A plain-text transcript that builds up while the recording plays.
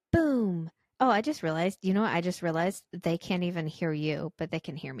Oh, I just realized, you know what? I just realized they can't even hear you, but they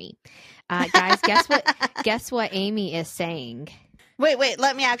can hear me. Guys, guess what? Guess what Amy is saying? Wait.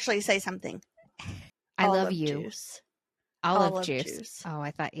 Let me actually say something. I love you. Juice. Olive juice. Oh, I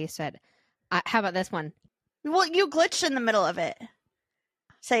thought you said. How about this one? Well, you glitched in the middle of it.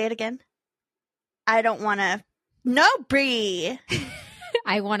 Say it again. I don't want to. No, Bree.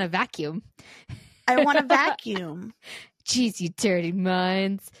 I want a vacuum. I want a vacuum. Jeez, you dirty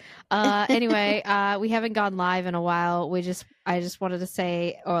minds. Anyway, we haven't gone live in a while. I just wanted to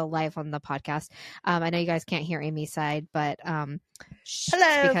say, or live on the podcast. I know you guys can't hear Amy's side, but hello,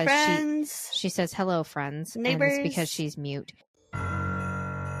 friends. She says hello, friends. Neighbors. And it's because she's mute.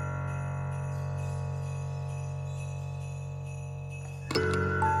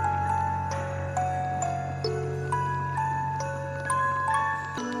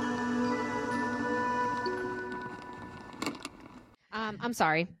 I'm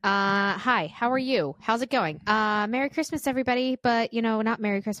sorry. Hi, how are you? How's it going? Merry Christmas, everybody. But, not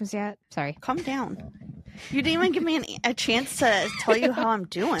Merry Christmas yet. Sorry. Calm down. You didn't even give me a chance to tell you how I'm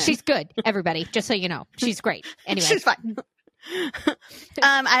doing. She's good, everybody. Just so you know. She's great. Anyway. She's fine.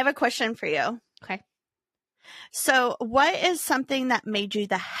 I have a question for you. Okay. So, what is something that made you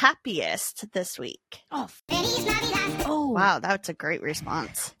the happiest this week? Oh, wow, that's a great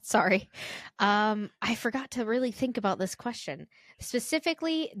response. Sorry. I forgot to really think about this question.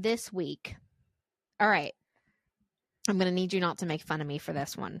 Specifically this week. All right. I'm going to need you not to make fun of me for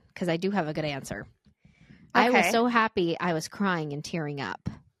this one because I do have a good answer. Okay. I was so happy I was crying and tearing up.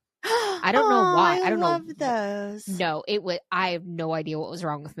 I don't know why. I don't love know. Those. No, I have no idea what was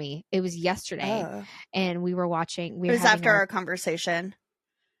wrong with me. It was yesterday, and we were watching. It was after our conversation.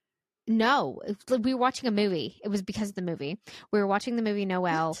 No, we were watching a movie. It was because of the movie. We were watching the movie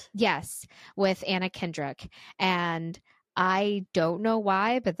Noelle. What? Yes, with Anna Kendrick, and I don't know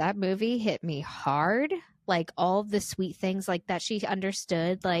why, but that movie hit me hard. Like all the sweet things like that she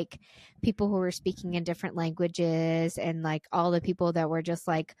understood, like people who were speaking in different languages and like all the people that were just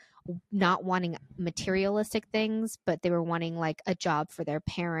like not wanting materialistic things, but they were wanting like a job for their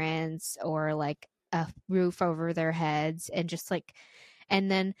parents or like a roof over their heads and just like,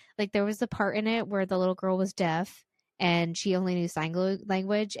 and then like there was the part in it where the little girl was deaf and she only knew sign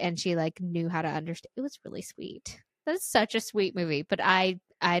language and she like knew how to understand. It was really sweet. That's such a sweet movie, but I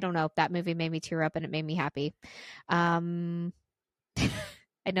don't know. That movie made me tear up and it made me happy. I know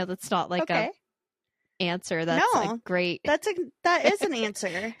that's not like a answer. That's great. That is an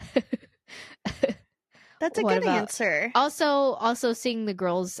answer. That's a good answer. Also seeing the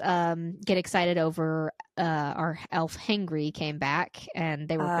girls get excited over our elf Hangry came back and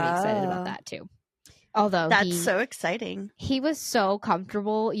they were pretty excited about that too. Although that's so exciting. He was so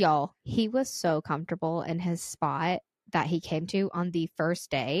comfortable, y'all. He was so comfortable in his spot that he came to on the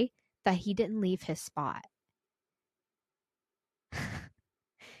first day that he didn't leave his spot.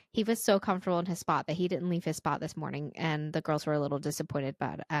 He was so comfortable in his spot that he didn't leave his spot this morning, and the girls were a little disappointed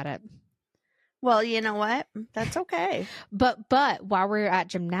at it. Well, you know what? That's okay. But while we were at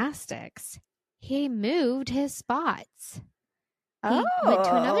gymnastics, he moved his spots. He went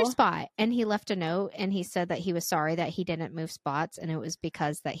to another spot and he left a note and he said that he was sorry that he didn't move spots and it was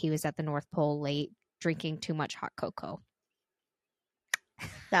because that he was at the North Pole late drinking too much hot cocoa.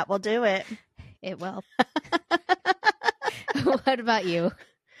 That will do it. It will. What about you?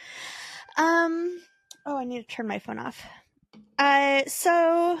 I need to turn my phone off.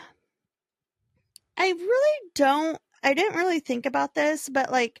 So I didn't really think about this,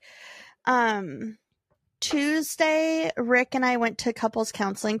 but like, Tuesday, Rick and I went to couples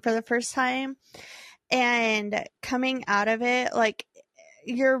counseling for the first time, and coming out of it, like,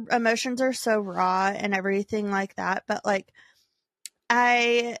 your emotions are so raw and everything like that, but like,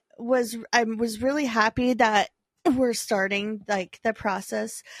 I was really happy that we're starting like the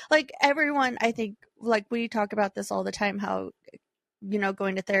process. Like everyone, I think, like we talk about this all the time, how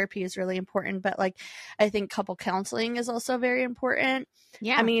going to therapy is really important, but like I think couple counseling is also very important.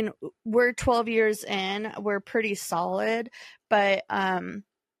 Yeah. I mean, we're 12 years in, we're pretty solid, but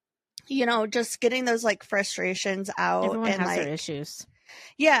just getting those like frustrations out. Everyone and has like their issues.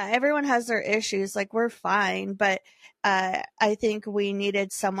 Yeah, everyone has their issues. Like we're fine, but I think we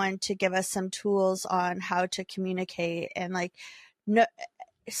needed someone to give us some tools on how to communicate and like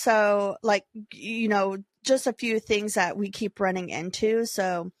so like just a few things that we keep running into.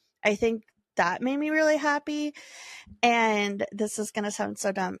 So I think that made me really happy. And this is going to sound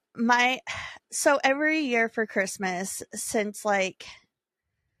so dumb. So every year for Christmas since like,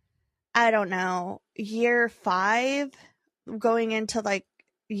 I don't know, year 5, going into like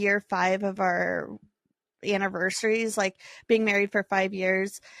year 5 of our anniversaries, like being married for 5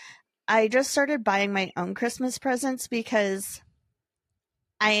 years, I just started buying my own Christmas presents because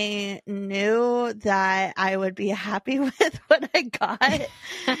I knew that I would be happy with what I got.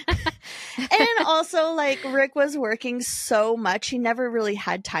 And also, like, Rick was working so much, he never really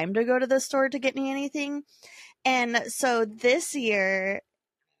had time to go to the store to get me anything. And so this year,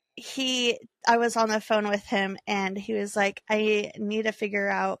 I was on the phone with him and he was like, I need to figure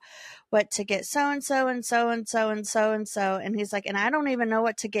out what to get so and so and so and so and so and so. And he's like, and I don't even know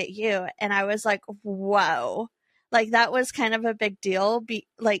what to get you. And I was like, whoa. Like, that was kind of a big deal.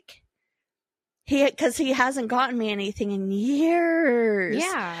 Because he hasn't gotten me anything in years.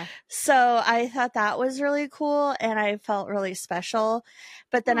 Yeah. So I thought that was really cool and I felt really special.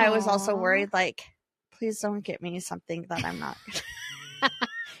 But then I was also worried, like, please don't get me something that I'm not.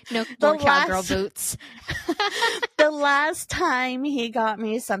 No more cowgirl boots. The last time he got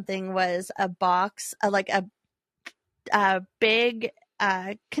me something was a box, like a big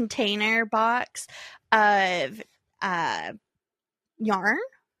container box of yarn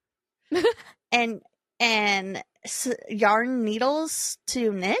and yarn needles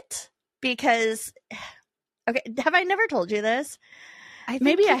to knit because, okay, have I never told you this?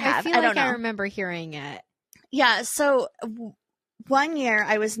 Maybe I have. I don't know. I remember hearing it. Yeah. So one year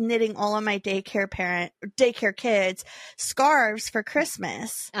I was knitting all of my daycare kids scarves for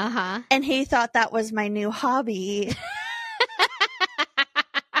Christmas. And he thought that was my new hobby.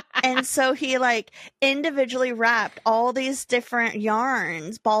 And so he like individually wrapped all these different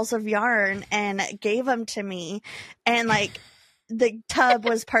yarns, balls of yarn, and gave them to me. And like the tub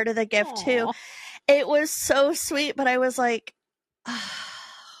was part of the gift too. It was so sweet, but I was like, oh,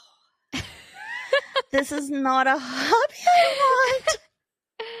 this is not a hobby I want.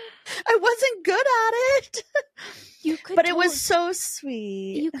 I wasn't good at it. But it was so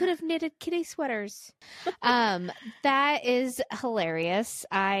sweet. You could have knitted kitty sweaters. That is hilarious.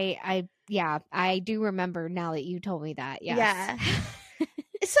 I do remember now that you told me that. Yes. Yeah.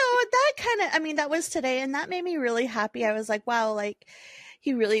 So that kind of, I mean, that was today, and that made me really happy. I was like, wow, like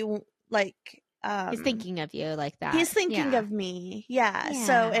he really like he's thinking of you like that. He's thinking of me. Yeah.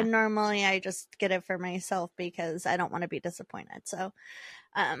 So, and normally I just get it for myself because I don't want to be disappointed. So,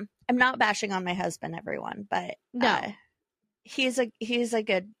 I'm not bashing on my husband, everyone, but no, he's a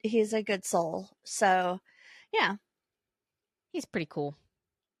good soul. So, yeah, he's pretty cool.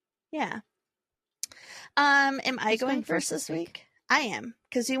 Yeah. Am I going first this week? I am,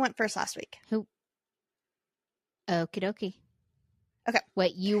 because you went first last week. Who? Okie dokie. Okay.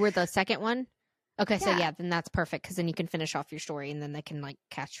 Wait, you were the second one? Okay, so yeah, then that's perfect, because then you can finish off your story, and then they can, like,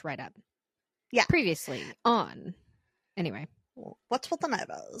 catch right up. Yeah. Previously on. Anyway. What's with the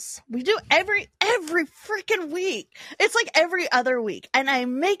neighbors? We do every freaking week. It's like every other week, and I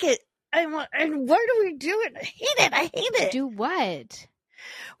make it. And why do we do it? I hate it. Do what?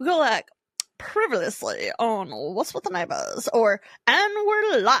 We go like previously on What's with the Neighbors, or and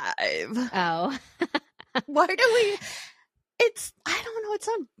we're live. Oh. Why do we? I don't know.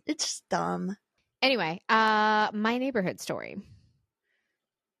 It's just dumb. Anyway, my neighborhood story.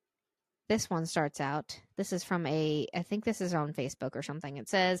 This one starts out. This is from I think this is on Facebook or something. It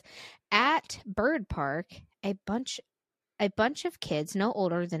says, at Bird Park, a bunch of kids no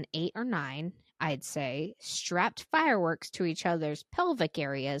older than 8 or 9, I'd say, strapped fireworks to each other's pelvic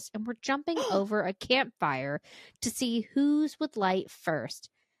areas and were jumping over a campfire to see whose would light first.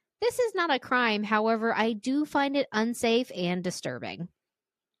 This is not a crime. However, I do find it unsafe and disturbing.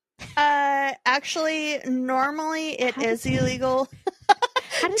 Actually, normally it is illegal.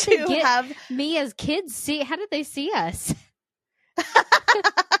 How did they get me as kids see? How did they see us?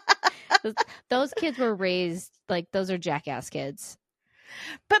 Those kids were raised like those are jackass kids.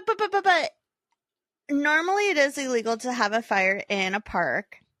 But normally it is illegal to have a fire in a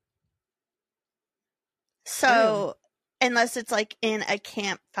park. So unless it's like in a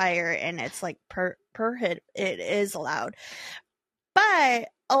campfire and it's like it is allowed. But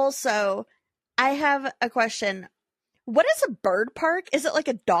also, I have a question. What is a bird park? Is it like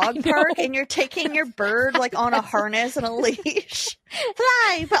a dog park and you're taking your bird like on a harness and a leash?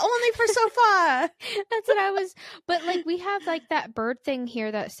 Fly, but only for so far. That's what I was. But like we have like that bird thing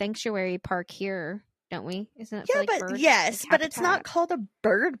here, that sanctuary park here, don't we? Isn't it? Yeah, for, like, but birds? yes, like but it's not called a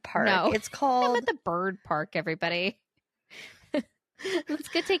bird park. No, it's called. I'm at the bird park. Everybody, let's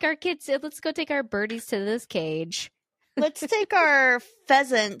go take our kids. Let's go take our birdies to this cage. Let's take our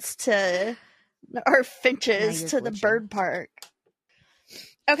pheasants to. Or finches to the bird park.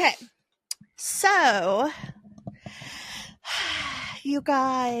 Okay. So, you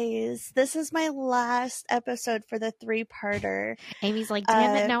guys, this is my last episode for the 3-parter. Amy's like,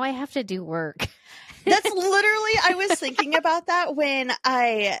 damn it, now I have to do work. That's literally, I was thinking about that when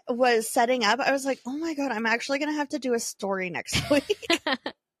I was setting up. I was like, oh my God, I'm actually going to have to do a story next week.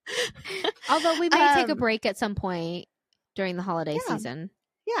 Although we may take a break at some point during the holiday season.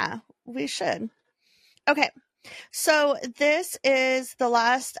 Yeah, we should. Okay. So this is the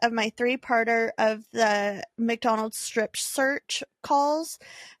last of my 3-parter of the McDonald's strip search calls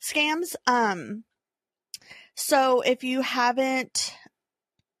scams. So if you haven't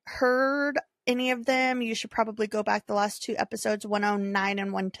heard any of them, you should probably go back the last 2 episodes, 109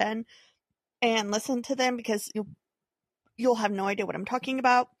 and 110, and listen to them because you'll have no idea what I'm talking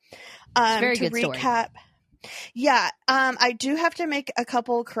about. It's a very good recap. Story. Yeah, I do have to make a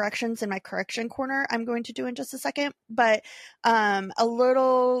couple corrections in my correction corner I'm going to do in just a second, but a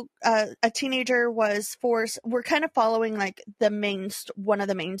teenager was forced. We're kind of following like one of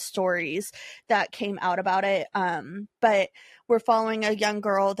the main stories that came out about it, but we're following a young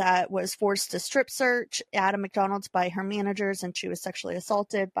girl that was forced to strip search at a McDonald's by her managers, and she was sexually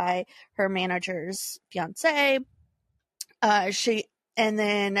assaulted by her manager's fiance. And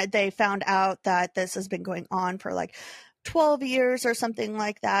then they found out that this has been going on for like 12 years or something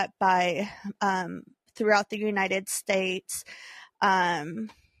like that by throughout the United States.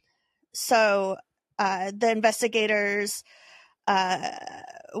 So the investigators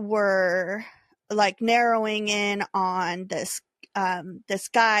were like narrowing in on this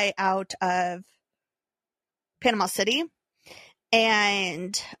guy out of Panama City,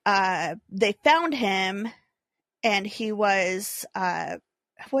 and they found him. And he was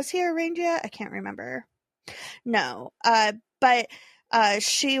he arraigned yet? I can't remember. No. But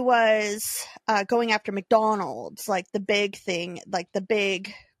she was going after McDonald's, like the big thing, like the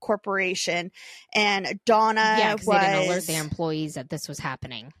big corporation. And Donna was... they didn't alert their employees that this was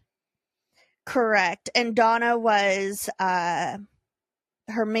happening. Correct. And Donna was, her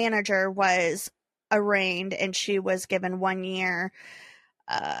manager was arraigned, and she was given 1 year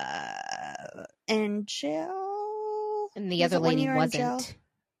in jail. And the other lady wasn't.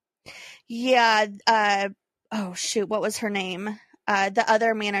 Yeah. Oh, shoot. What was her name? The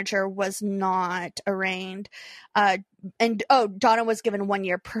other manager was not arraigned. Donna was given 1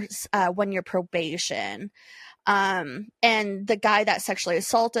 year 1 year probation. And the guy that sexually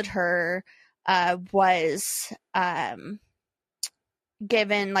assaulted her was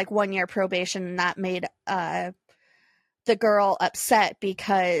given like 1 year probation, and that made the girl upset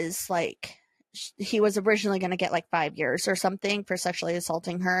because like he was originally going to get like 5 years or something for sexually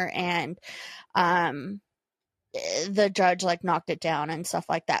assaulting her, and the judge like knocked it down and stuff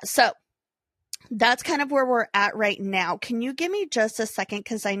like that. So that's kind of where we're at right now. Can you give me just a second,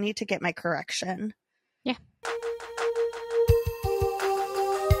 because I need to get my correction? Yeah.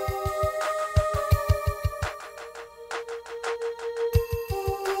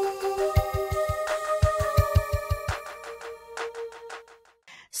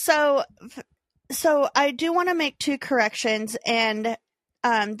 So I do want to make 2 corrections, and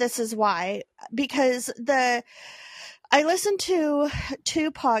this is why. Because I listened to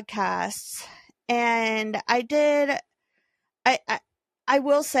 2 podcasts, and I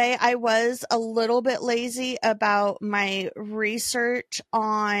will say I was a little bit lazy about my research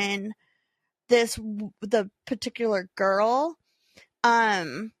on the particular girl.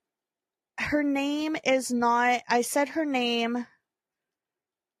 Her name is not, I said her name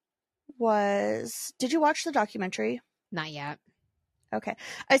was, did you watch the documentary? Not yet. Okay.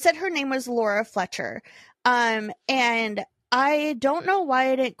 I said her name was Laura Fletcher. And I don't know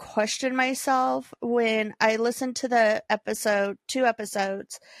why I didn't question myself when I listened to the 2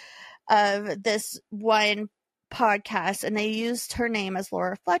 episodes of this one podcast, and they used her name as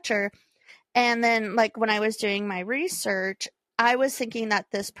Laura Fletcher. And then like when I was doing my research, I was thinking that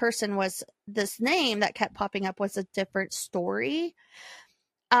this name that kept popping up was a different story.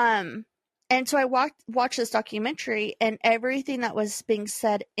 And so I watched this documentary, and everything that was being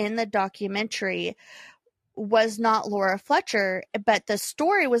said in the documentary was not Laura Fletcher, but the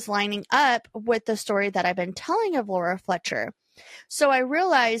story was lining up with the story that I've been telling of Laura Fletcher. So I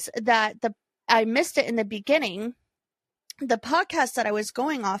realized that I missed it in the beginning. The podcast that I was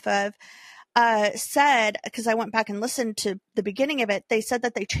going off of said, because I went back and listened to the beginning of it, they said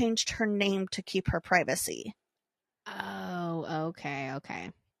that they changed her name to keep her privacy. Oh,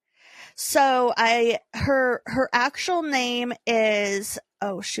 okay. So her actual name is,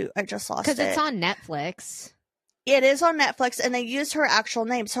 oh shoot, I just lost it. Because it's on Netflix. It is on Netflix, and they used her actual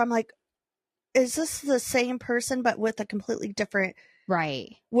name. So I'm like, is this the same person but with a completely different,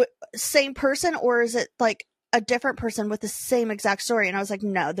 right? Same person, or is it like a different person with the same exact story? And I was like,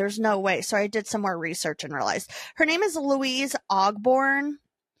 no, there's no way. So I did some more research and realized her name is Louise Ogborn.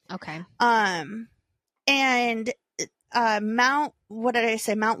 Okay. and Mount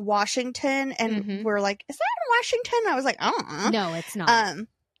Washington, and we're like, is that in Washington? I was like, I don't know. No, it's not.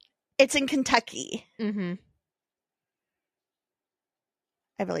 It's in Kentucky. Mm-hmm.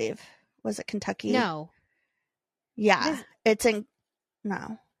 I believe. Was it Kentucky? No. Yeah, it's in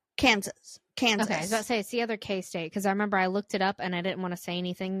Kansas. Okay, I was about to say it's the other K state, because I remember I looked it up and I didn't want to say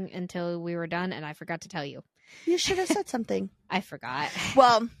anything until we were done, and I forgot to tell you. You should have said something. I forgot.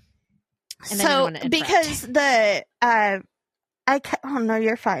 Well, so because oh no,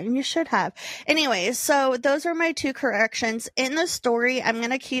 you're fine. You should have. Anyways, so those are my 2 corrections. In the story, I'm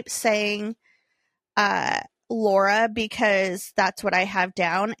going to keep saying Laura, because that's what I have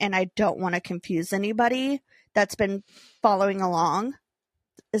down, and I don't want to confuse anybody that's been following along.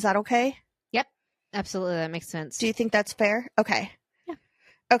 Is that okay? Yep. Absolutely. That makes sense. Do you think that's fair? Okay. Yeah.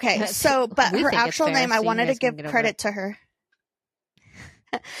 Okay. So, but her actual name, I wanted to give credit to her.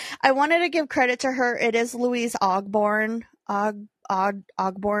 I wanted to give credit to her. It is Louise Ogborn.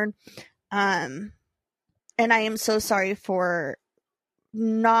 Ogborn. And I am so sorry for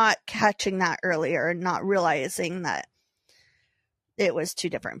not catching that earlier and not realizing that it was 2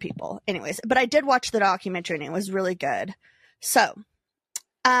 different people. Anyways, but I did watch the documentary and it was really good. So,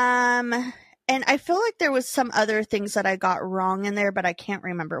 and I feel like there was some other things that I got wrong in there, but I can't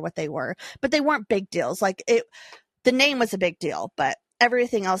remember what they were. But they weren't big deals. Like the name was a big deal, but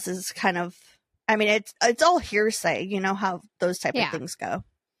everything else is kind of, I mean, it's all hearsay, you know how those type of things go.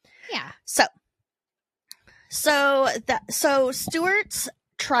 Yeah. So Stuart's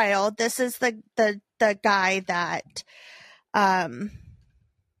trial, this is the guy that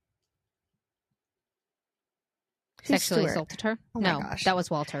sexually assaulted her? Oh no, gosh. That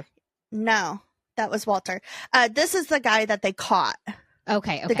was Walter. No, that was Walter. This is the guy that they caught.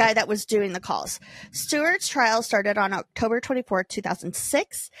 Okay. The guy that was doing the calls. Stewart's trial started on October 24,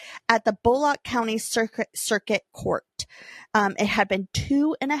 2006 at the Bullock County Circuit Court. It had been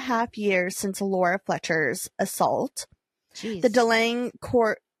 2.5 years since Laura Fletcher's assault. Jeez. The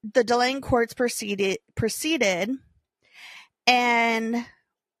delaying courts proceeded, and,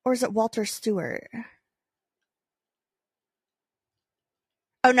 or is it Walter Stewart?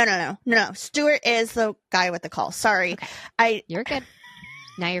 Oh, no. Stewart is the guy with the call. Sorry. Okay. You're good.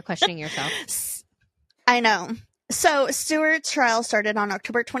 Now you're questioning yourself. I know. So Stewart's trial started on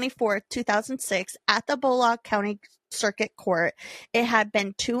October 24th, 2006 at the Bullock County Circuit Court. It had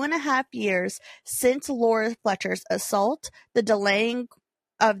been 2.5 years since Laura Fletcher's assault. The delaying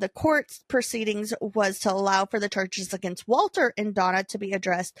of the court's proceedings was to allow for the charges against Walter and Donna to be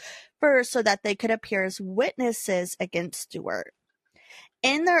addressed first so that they could appear as witnesses against Stewart.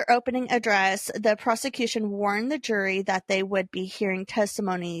 In their opening address, the prosecution warned the jury that they would be hearing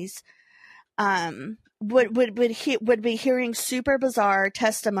testimonies, would be hearing super bizarre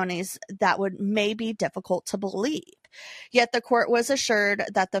testimonies that may be difficult to believe. Yet the court was assured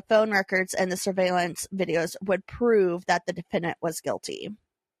that the phone records and the surveillance videos would prove that the defendant was guilty.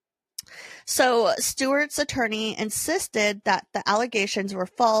 So Stewart's attorney insisted that the allegations were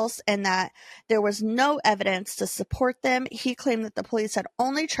false and that there was no evidence to support them. He claimed that the police had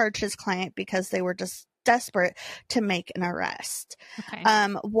only charged his client because they were just desperate to make an arrest. Okay.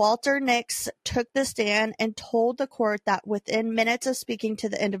 Walter Nix took the stand and told the court that within minutes of speaking to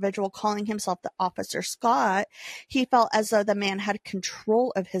the individual calling himself the Officer Scott, he felt as though the man had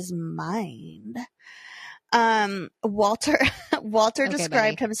control of his mind. Walter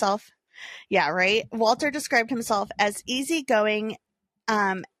described himself. Yeah, right. Walter described himself as easygoing,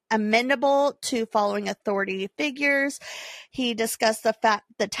 amenable to following authority figures. He discussed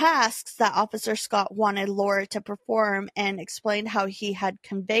the tasks that Officer Scott wanted Laura to perform and explained how he had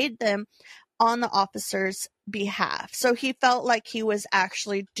conveyed them on the officer's behalf. So he felt like he was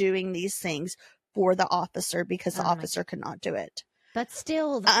actually doing these things for the officer because the officer could not do it. But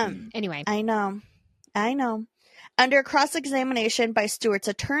still, anyway. I know. Under cross-examination by Stewart's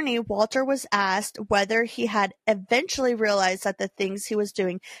attorney, Walter was asked whether he had eventually realized that the things he was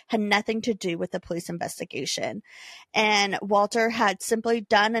doing had nothing to do with the police investigation. And Walter had simply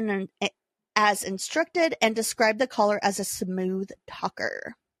done as instructed and described the caller as a smooth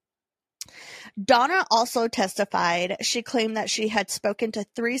talker. Donna also testified. She claimed that she had spoken to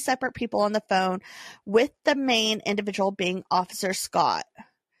 3 separate people on the phone, with the main individual being Officer Scott.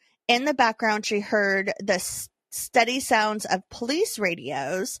 In the background, she heard the steady sounds of police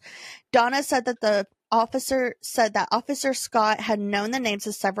radios. Donna said that Officer Scott had known the names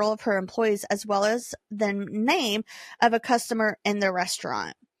of several of her employees as well as the name of a customer in the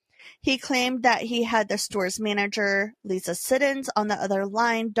restaurant. He claimed that he had the store's manager, Lisa Siddons, on the other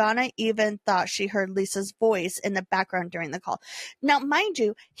line. Donna even thought she heard Lisa's voice in the background during the call. Now, mind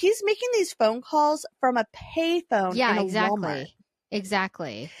you, he's making these phone calls from a payphone in a Walmart.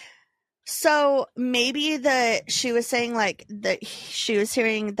 Exactly. So maybe she was saying like that she was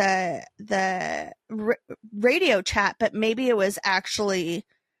hearing the radio chat, but maybe it was actually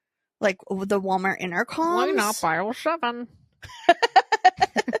like the Walmart intercoms. Why not dial 7?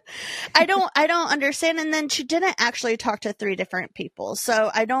 I don't understand. And then she didn't actually talk to 3 different people. So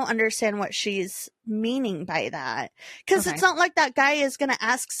I don't understand what she's meaning by that. Because It's not like that guy is going to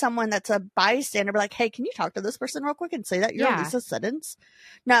ask someone that's a bystander, be like, hey, can you talk to this person real quick and say that you're Lisa Siddons?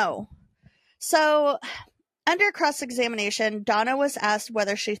 No. So under cross-examination, Donna was asked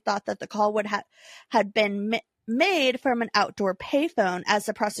whether she thought that the call would had been made from an outdoor payphone, as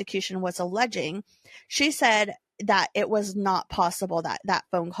the prosecution was alleging. She said that it was not possible that that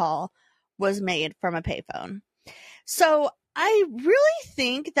phone call was made from a payphone. So I really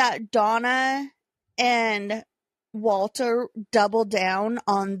think that Donna and Walter doubled down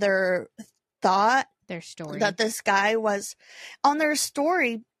on their story that this guy was on their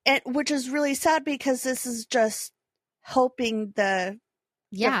story, which is really sad because this is just helping the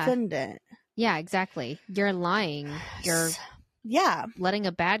defendant. Yeah, exactly. You're lying. You're letting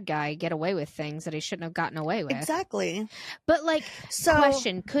a bad guy get away with things that he shouldn't have gotten away with. Exactly. But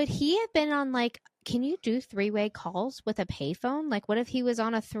question, could he have been on can you do 3-way calls with a payphone? Like, what if he was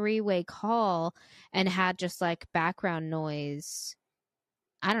on a 3-way call and had just background noise?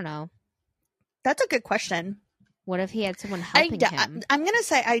 I don't know. That's a good question. What if he had someone helping him? I'm going to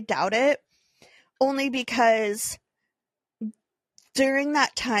say I doubt it, only because during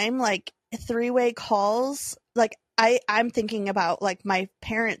that time, 3-way calls, I'm thinking about my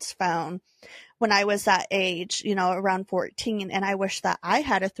parents' phone when I was that age, around 14, and I wish that I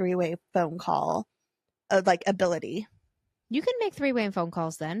had a 3-way phone call ability. You can make 3-way phone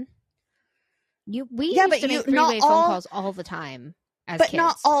calls then. We used to make 3-way phone calls all the time as kids. But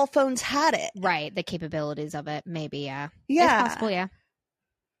not all phones had it. Right, the capabilities of it, maybe, yeah. Yeah. It's possible, yeah.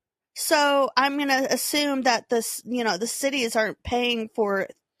 So I'm going to assume that the cities aren't paying for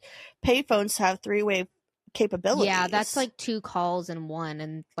payphones to have 3-way capabilities. Yeah, that's 2 calls in one,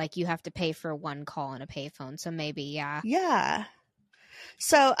 and you have to pay for 1 call in a payphone, so maybe, yeah. Yeah.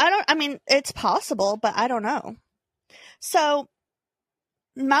 So it's possible, but I don't know. So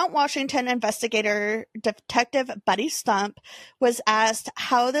Mount Washington investigator Detective Buddy Stump was asked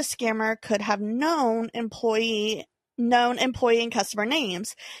how the scammer could have known employee and customer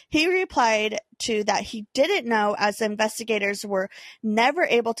names. He replied to that he didn't know, as investigators were never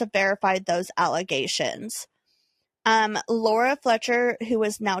able to verify those allegations. Laura Fletcher, who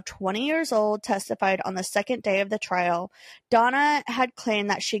was now 20 years old, testified on the second day of the trial. Donna had claimed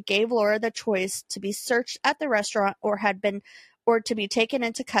that she gave Laura the choice to be searched at the restaurant or to be taken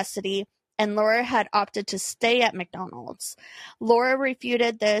into custody, and Laura had opted to stay at McDonald's. Laura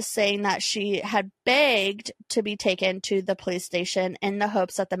refuted this, saying that she had begged to be taken to the police station in the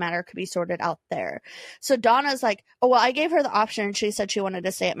hopes that the matter could be sorted out there. So Donna's like, oh, well, I gave her the option, and she said she wanted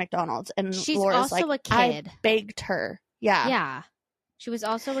to stay at McDonald's. And she's Laura's also like, a kid. I begged her. Yeah. Yeah. She was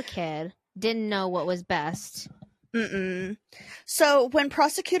also a kid. Didn't know what was best. So when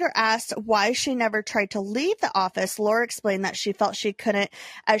prosecutor asked why she never tried to leave the office, Laura explained that she felt she couldn't,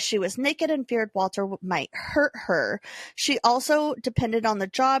 as she was naked and feared Walter might hurt her. She also depended on the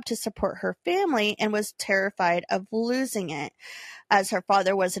job to support her family and was terrified of losing it, as her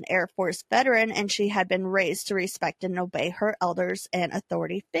father was an Air Force veteran and she had been raised to respect and obey her elders and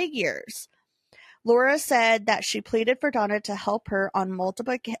authority figures. Laura said that she pleaded for Donna to help her on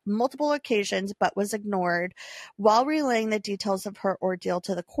multiple occasions, but was ignored. While relaying the details of her ordeal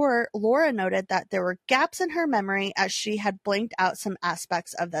to the court, Laura noted that there were gaps in her memory, as she had blanked out some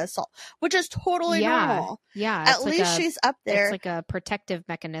aspects of the assault, which is totally normal. Yeah. At least she's up there. It's like a protective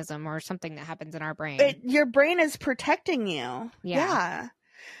mechanism or something that happens in our brain. Your brain is protecting you. Yeah.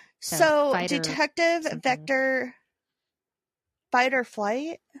 So Detective Vector, fight or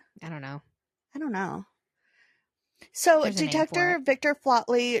flight? I don't know. So Detective Victor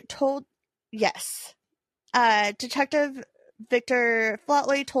Flotley told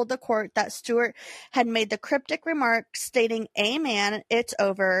the court that Stewart had made the cryptic remark stating, "Amen, it's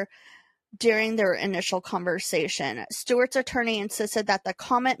over," during their initial conversation. Stewart's attorney insisted that the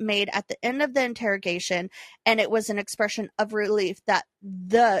comment made at the end of the interrogation, and it was an expression of relief that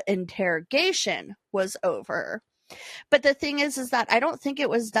the interrogation was over. But the thing is that I don't think it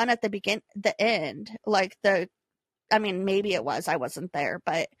was done at the end. Maybe it was. I wasn't there,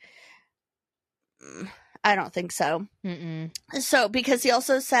 but I don't think so. Mm-mm. So, because he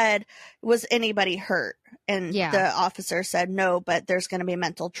also said, was anybody hurt? And Yeah. the officer said, no, but there's going to be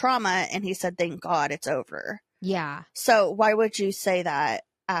mental trauma. And he said, thank God it's over. Yeah. So why would you say that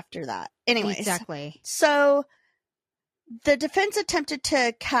after that? Anyways. Exactly. So the defense attempted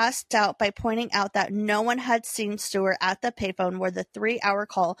to cast doubt by pointing out that no one had seen Stewart at the payphone where the 3-hour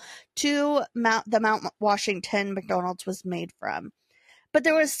call to the Mount Washington McDonald's was made from. But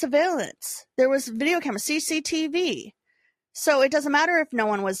there was surveillance. There was video camera, CCTV. So it doesn't matter if no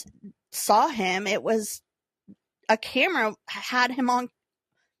one saw him. It was a camera had him on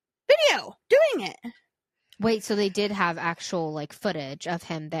video doing it. Wait, so they did have actual like footage of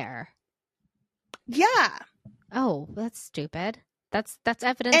him there? Yeah. Oh, that's stupid. That's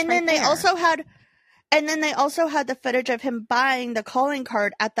evidence. And then they also had the footage of him buying the calling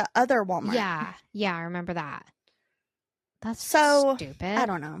card at the other Walmart. Yeah, I remember that. That's so stupid. I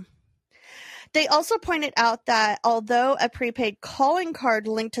don't know. They also pointed out that although a prepaid calling card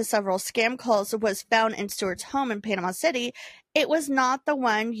linked to several scam calls was found in Stewart's home in Panama City, it was not the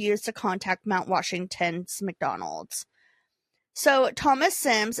one used to contact Mount Washington's McDonald's. So Thomas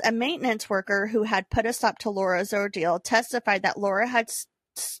Sims, a maintenance worker who had put a stop to Laura's ordeal, testified that Laura had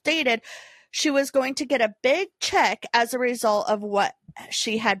stated she was going to get a big check as a result of what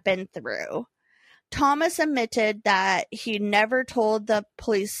she had been through. Thomas admitted that he never told the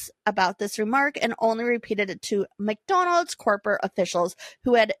police about this remark and only repeated it to McDonald's corporate officials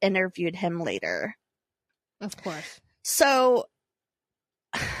who had interviewed him later. Of course. So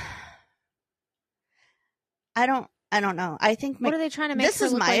I don't know. I think what are they trying to make? This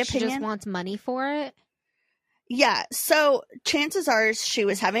is my opinion. She just wants money for it. Yeah. So chances are she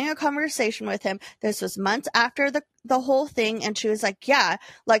was having a conversation with him. This was months after the whole thing, and she was like, "Yeah,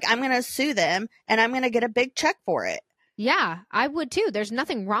 like I'm gonna sue them, and I'm gonna get a big check for it." Yeah, I would too. There's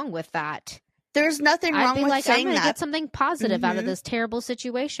nothing wrong with that. There's nothing wrong with like, saying I'm gonna that. Get something positive out of this terrible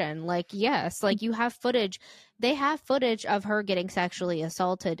situation. Like, yes, like you have footage. They have footage of her getting sexually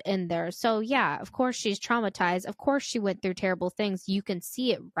assaulted in there. So yeah, of course she's traumatized. Of course she went through terrible things. You can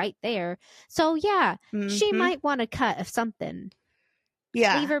see it right there. So yeah, she might want a cut of something.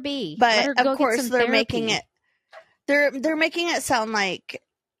 Yeah, leave her be. But Let her of go course get some they're therapy. making it. They're making it sound like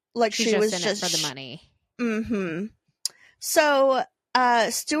she was just just for the money. Mm-hmm. So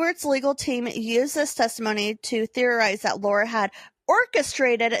Stewart's legal team used this testimony to theorize that Laura had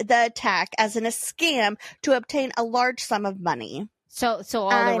orchestrated the attack as in a scam to obtain a large sum of money. So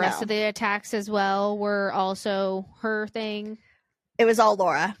all the rest of the attacks as well were also her thing? It was all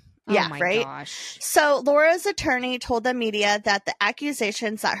Laura. Yeah, oh my right? Gosh. So Laura's attorney told the media that the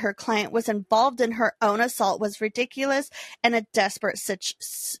accusations that her client was involved in her own assault was ridiculous and a desperate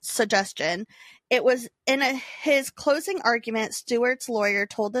suggestion. It was in his closing argument, Stewart's lawyer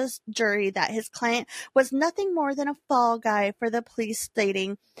told the jury that his client was nothing more than a fall guy for the police,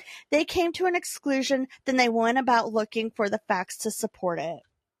 stating they came to an exclusion, then they went about looking for the facts to support it.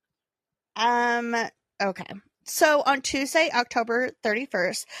 Okay. So on Tuesday, October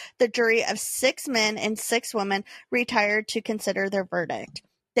 31st, the jury of 6 men and 6 women retired to consider their verdict.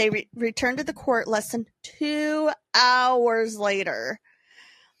 They returned to the court less than 2 hours later.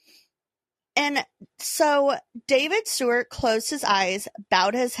 And so David Stewart closed his eyes,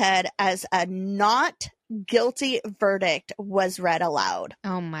 bowed his head as a not guilty verdict was read aloud.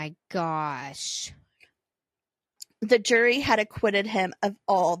 Oh my gosh. The jury had acquitted him of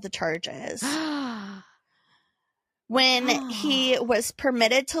all the charges. When he was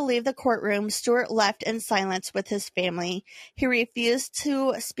permitted to leave the courtroom, Stewart left in silence with his family. He refused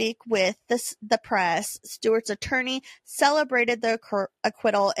to speak with the press. Stewart's attorney celebrated the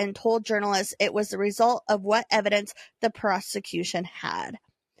acquittal and told journalists it was the result of what evidence the prosecution had.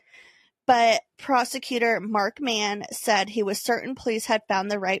 But prosecutor Mark Mann said he was certain police had found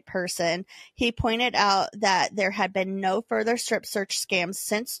the right person. He pointed out that there had been no further strip search scams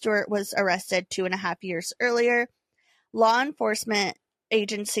since Stewart was arrested 2.5 years earlier. Law enforcement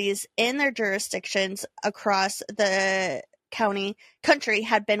agencies in their jurisdictions across the country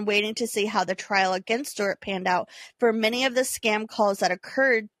had been waiting to see how the trial against Stewart panned out. For many of the scam calls that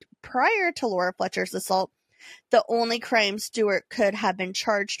occurred prior to Laura Fletcher's assault, the only crime Stewart could have been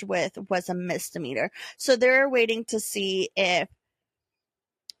charged with was a misdemeanor. So they're waiting to see if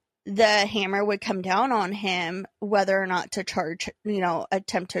the hammer would come down on him, whether or not to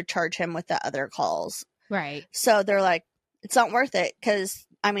attempt to charge him with the other calls. Right. So they're like, it's not worth it because,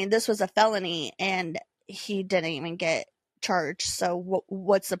 this was a felony and he didn't even get charged. So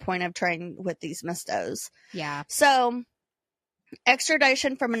what's the point of trying with these misdos? Yeah. So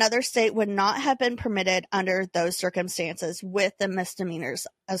Extradition from another state would not have been permitted under those circumstances with the misdemeanors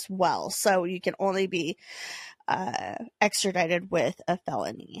as well. So you can only be extradited with a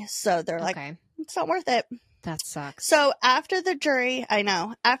felony. So they're like, it's not worth it. That sucks. So after the jury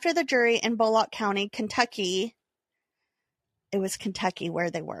in Bullock County, Kentucky, it was Kentucky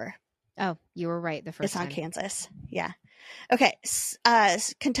where they were. Oh, you were right the first time. It's not Kansas. Yeah. Okay.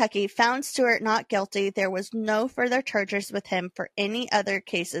 Kentucky found Stewart not guilty. There was no further charges with him for any other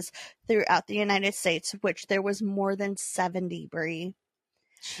cases throughout the United States, which there was more than 70, Brie.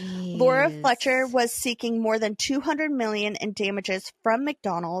 Jeez. Laura Fletcher was seeking more than $200 million in damages from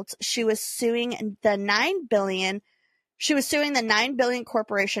McDonald's. She was suing the $9 billion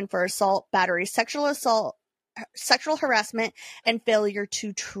corporation for assault, battery, sexual harassment, and failure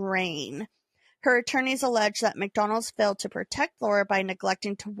to train. Her attorneys allege that McDonald's failed to protect Laura by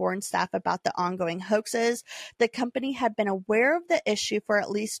neglecting to warn staff about the ongoing hoaxes. The company had been aware of the issue for at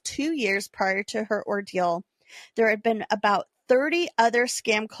least 2 years prior to her ordeal. There had been about 30 other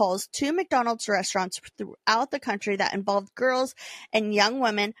scam calls to McDonald's restaurants throughout the country that involved girls and young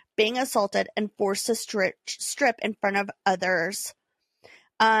women being assaulted and forced to strip in front of others.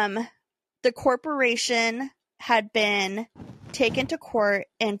 The corporation had been taken to court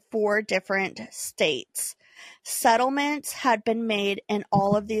in 4 different states. Settlements had been made in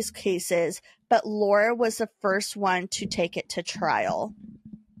all of these cases, but Laura was the first one to take it to trial.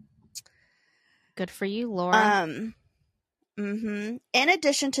 Good for you, Laura. In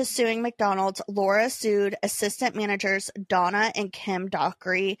addition to suing McDonald's, Laura sued assistant managers Donna and Kim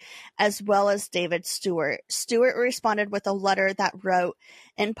Dockery, as well as David Stewart. Stewart responded with a letter that wrote,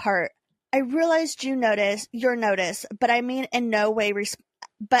 in part, I realized your notice, but I mean in no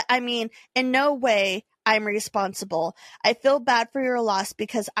way I'm responsible. I feel bad for your loss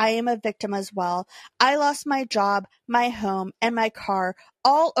because I am a victim as well. I lost my job, my home, and my car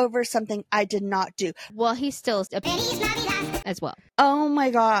all over something I did not do. Well, he's still as well. Oh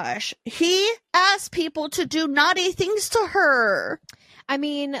my gosh. He asked people to do naughty things to her. I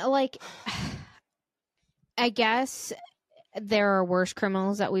mean, like, I guess there are worse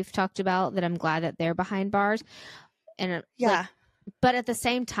criminals that we've talked about that I'm glad that they're behind bars. And yeah. Like, but at the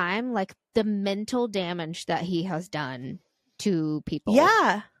same time, like, the mental damage that he has done to people.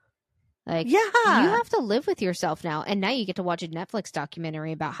 Yeah. Like, you have to live with yourself now. And now you get to watch a Netflix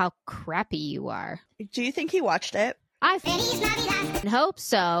documentary about how crappy you are. Do you think he watched it? I hope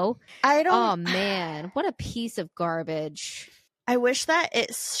so. I don't. Oh, man. What a piece of garbage. I wish that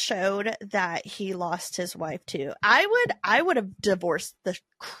it showed that he lost his wife too. I would have divorced the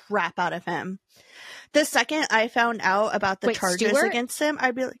crap out of him. The second I found out about the charges Stewart? against him,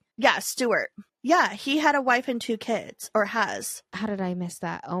 I'd be like, yeah, Stewart. Yeah, he had a wife and 2 kids, or has. How did I miss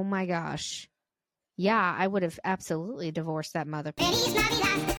that? Oh my gosh. Yeah, I would have absolutely divorced that mother.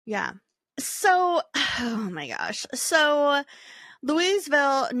 Yeah. So, oh my gosh. So,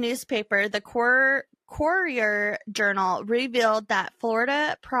 Louisville newspaper, the Courier Journal, revealed that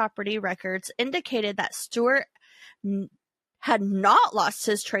Florida property records indicated that Stewart had not lost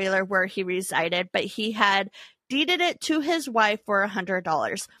his trailer where he resided, but he had deeded it to his wife for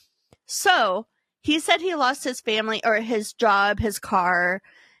 $100. So he said he lost his family or his job, his car,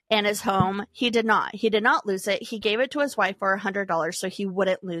 and his home. He did not. He did not lose it. He gave it to his wife for $100 so he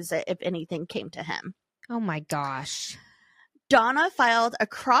wouldn't lose it if anything came to him. Oh my gosh. Donna filed a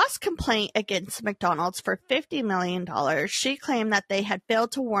cross complaint against McDonald's for $50 million. She claimed that they had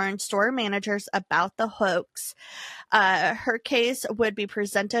failed to warn store managers about the hoax. Her case would be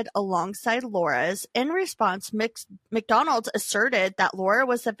presented alongside Laura's. In response, McDonald's asserted that Laura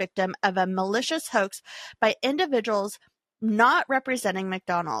was the victim of a malicious hoax by individuals not representing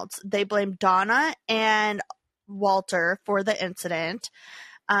McDonald's. They blamed Donna and Walter for the incident,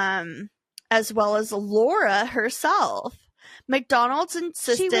 as well as Laura herself. McDonald's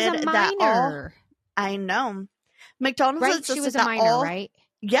insisted she was a minor. I know. McDonald's insisted she was a minor, right?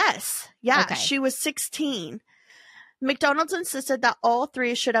 Yes. Yeah. Okay. She was 16. McDonald's insisted that all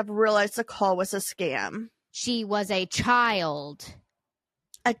 3 should have realized the call was a scam. She was a child.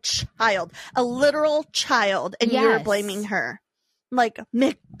 A child. A literal child. And you're blaming her. Like,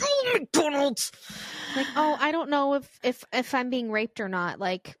 McDonald's. Like, oh, I don't know if I'm being raped or not.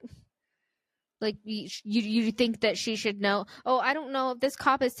 Like you think that she should know? Oh, I don't know if this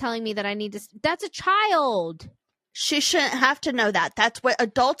cop is telling me that I need to. That's a child. She shouldn't have to know that. That's what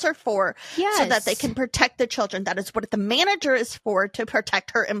adults are for. Yes. So that they can protect the children. That is what the manager is for, to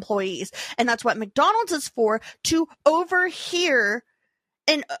protect her employees. And that's what McDonald's is for, to overhear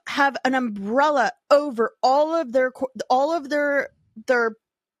and have an umbrella over all of their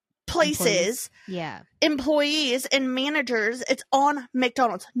places, employees and managers. It's on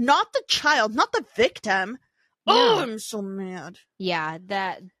McDonald's, not the child, not the victim. No. Oh, I'm so mad. Yeah,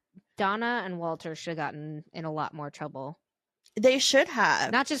 that Donna and Walter should have gotten in a lot more trouble. They should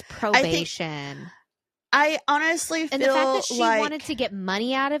have. Not just probation. I honestly feel and the fact that she wanted to get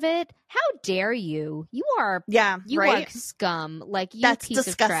money out of it. How dare you? You are are scum. Like, you That's piece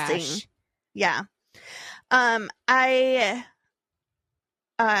disgusting. Of trash. Yeah.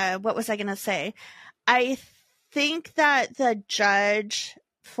 What was I gonna say? I think that the judge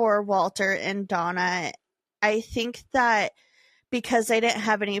for Walter and Donna, I think that because they didn't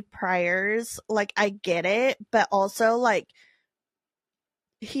have any priors, like, I get it, but also, like,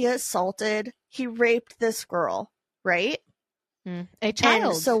 he raped this girl, right? A child.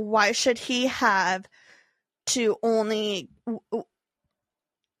 And so why should he have to only...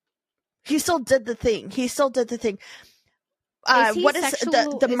 He still did the thing. What is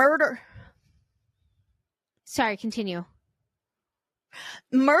the murder? Sorry, continue.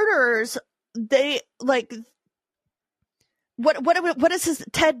 Murderers, they, like... What is his...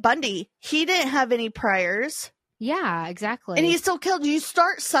 Ted Bundy? He didn't have any priors. Yeah, exactly. And he still killed. You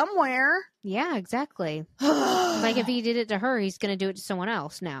start somewhere. Yeah, exactly. Like, if he did it to her, he's going to do it to someone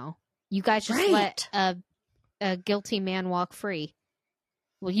else now. You guys just let a guilty man walk free.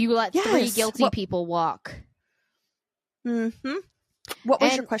 Well, you let 3 guilty people walk. Mm-hmm. What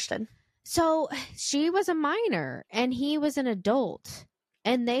was your question? So, she was a minor, and he was an adult.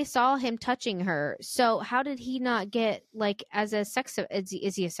 And they saw him touching her. So, how did he not get, like, as a sex...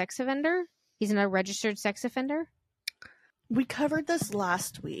 Is he a sex offender? He's not a registered sex offender? We covered this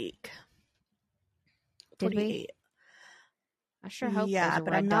last week. Did we? I sure hope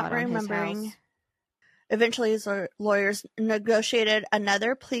but I'm not remembering. Eventually, his lawyers negotiated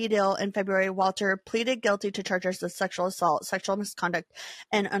another plea deal in February. Walter pleaded guilty to charges of sexual assault, sexual misconduct,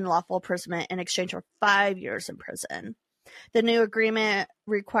 and unlawful imprisonment in exchange for 5 years in prison. The new agreement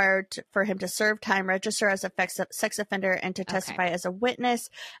required for him to serve time, register as a sex offender, and to testify as a witness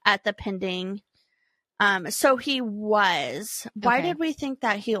at the pending. So he was. Why did we think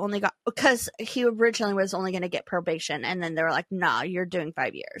that he only got... Because he originally was only going to get probation, and then they were like, nah, you're doing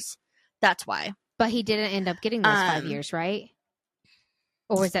 5 years. That's why. But he didn't end up getting those 5 years, right?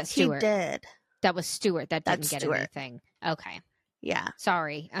 Or was that Stewart? He did. That was Stewart that didn't get anything. Okay. Yeah.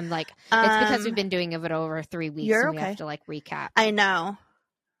 Sorry. I'm like, it's because we've been doing it over 3 weeks and we have to, like, recap. I know.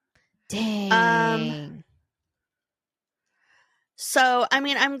 Dang. So, I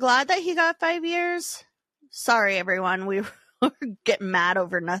mean, I'm glad that he got 5 years. Sorry, everyone. We were getting mad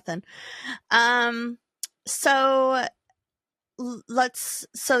over nothing. McDonald's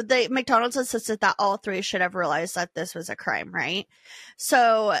insisted that all 3 should have realized that this was a crime, right?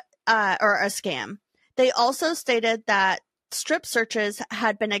 So, or a scam. They also stated that strip searches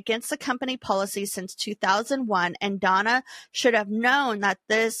had been against the company policy since 2001, and Donna should have known that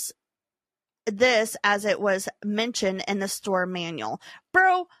this as it was mentioned in the store manual.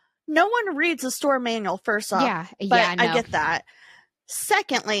 Bro, no one reads the store manual, first off. Yeah, I get that.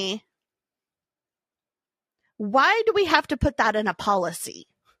 Secondly, why do we have to put that in a policy?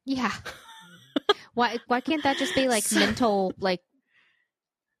 Yeah. Why can't that just be, like, mental, like...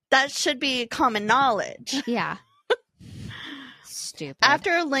 That should be common knowledge. Yeah. Stupid.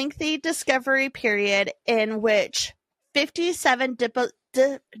 After a lengthy discovery period in which 57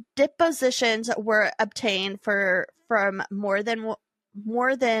 depositions were obtained from more than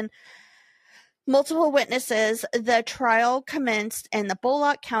multiple witnesses, the trial commenced in the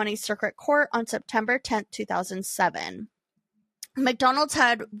Bullock County Circuit Court on September 10th, 2007. McDonald's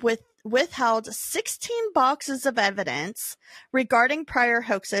had withheld 16 boxes of evidence regarding prior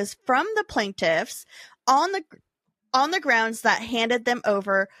hoaxes from the plaintiffs on the grounds that handed them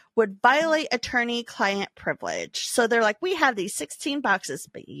over would violate attorney-client privilege. So they're like, we have these 16 boxes,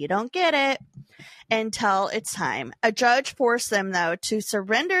 but you don't get it until it's time. A judge forced them, though, to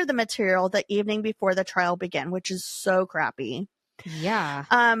surrender the material the evening before the trial began, which is so crappy. Yeah.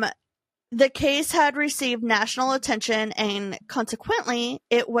 The case had received national attention, and consequently,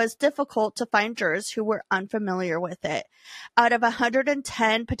 it was difficult to find jurors who were unfamiliar with it. Out of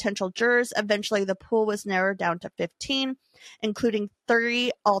 110 potential jurors, eventually the pool was narrowed down to 15, including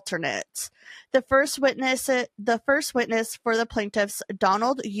 3 alternates. The first witness for the plaintiffs,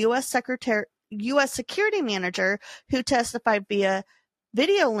 Donald, U.S. Security Manager, who testified via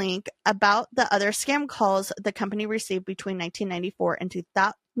video link about the other scam calls the company received between 1994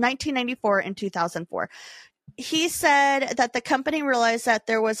 and 2004. he said that the company realized that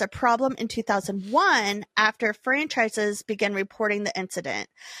there was a problem in 2001 after franchises began reporting the incident.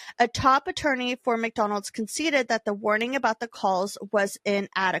 A top attorney for McDonald's conceded that the warning about the calls was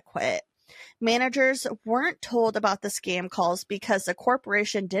inadequate. Managers weren't told about the scam calls because the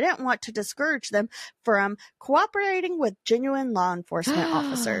corporation didn't want to discourage them from cooperating with genuine law enforcement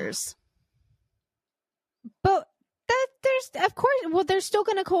officers. But there's, of course, well, they're still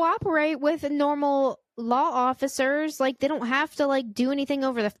going to cooperate with normal law officers. Like, they don't have to, like, do anything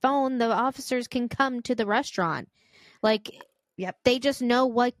over the phone. The officers can come to the restaurant. Like, yep. They just know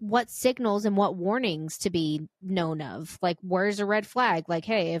what signals and what warnings to be known of. Like, where's a red flag? Like,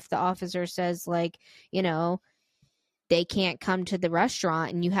 hey, if the officer says, like, you know, they can't come to the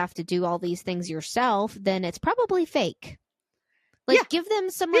restaurant and you have to do all these things yourself, then it's probably fake. Like, yeah. give them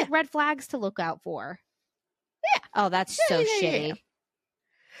some, like, red flags to look out for. Yeah. Oh, that's so shitty. Yeah.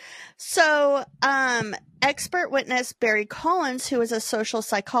 So, expert witness Barry Collins, who is a social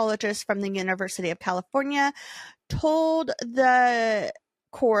psychologist from the University of California, told the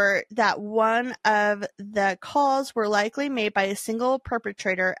court that one of the calls were likely made by a single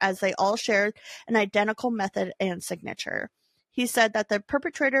perpetrator, as they all shared an identical method and signature. He said that the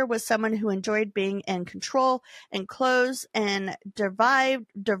perpetrator was someone who enjoyed being in control and clothes and derived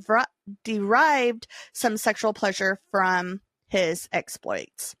some sexual pleasure from his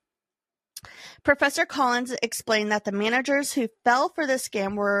exploits. Professor Collins explained that the managers who fell for the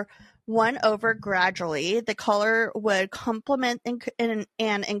scam were won over gradually. The caller would compliment and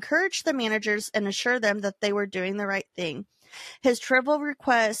encourage the managers and assure them that they were doing the right thing. His trivial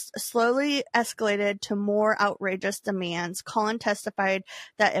requests slowly escalated to more outrageous demands. Collins testified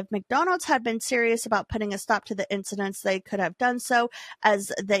that if McDonald's had been serious about putting a stop to the incidents, they could have done so,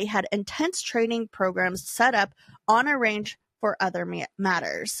 as they had intense training programs set up on a range for other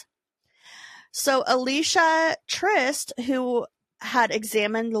matters. So Alicia Trist, who had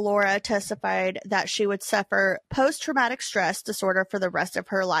examined Laura, testified that she would suffer post-traumatic stress disorder for the rest of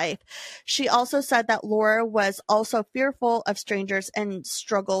her life. She also said that Laura was also fearful of strangers and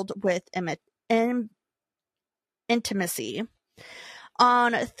struggled with intimacy.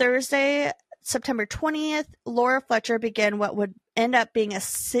 On Thursday, September 20th, Laura Fletcher began what would end up being a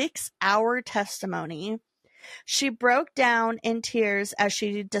 6-hour testimony. She broke down in tears as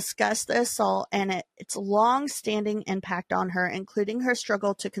she discussed the assault and its long-standing impact on her, including her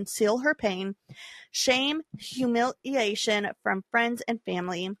struggle to conceal her pain, shame, humiliation from friends and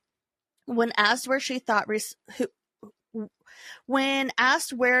family. When asked where she thought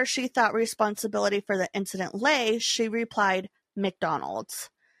responsibility for the incident lay, she replied, McDonald's.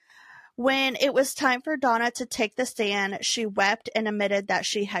 When it was time for Donna to take the stand, she wept and admitted that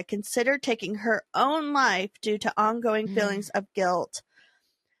she had considered taking her own life due to ongoing feelings of guilt.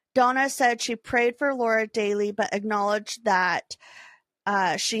 Donna said she prayed for Laura daily, but acknowledged that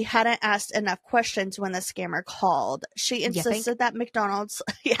she hadn't asked enough questions when the scammer called. She insisted that McDonald's,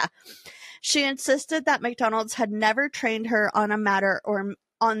 she insisted that McDonald's had never trained her on the matter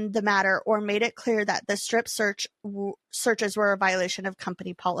or made it clear that the strip searches were a violation of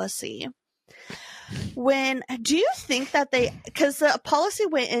company policy. Do you think that because the policy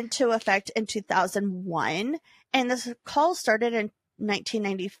went into effect in 2001 and this call started in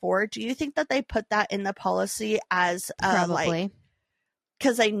 1994, do you think that they put that in the policy as probably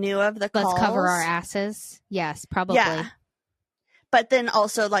because they knew of the calls? Let's cover our asses. Yes, probably. Yeah. But then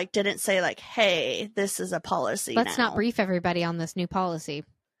also, didn't say, hey, this is a policy Let's not brief everybody on this new policy.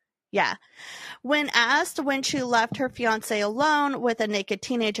 Yeah. When asked when she left her fiancé alone with a naked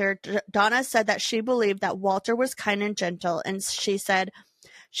teenager, Donna said that she believed that Walter was kind and gentle, and she said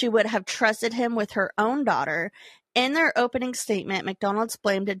she would have trusted him with her own daughter. In their opening statement, McDonald's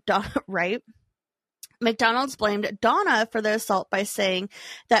blamed Donna, right? McDonald's blamed Donna for the assault by saying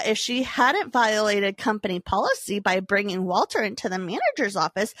that if she hadn't violated company policy by bringing Walter into the manager's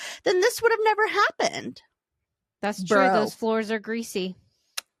office, then this would have never happened. That's true. Those floors are greasy.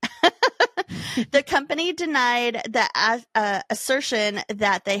 The company denied the assertion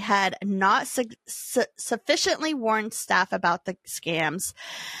that they had not sufficiently warned staff about the scams.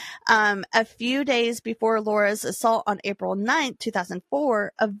 A few days before Laura's assault on April 9th,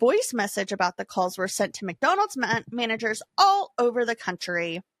 2004, a voice message about the calls were sent to McDonald's managers all over the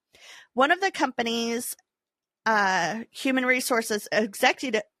country. One of the company's human resources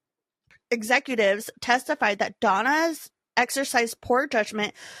executives testified that Donna's exercised poor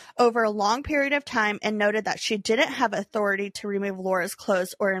judgment over a long period of time and noted that she didn't have authority to remove Laura's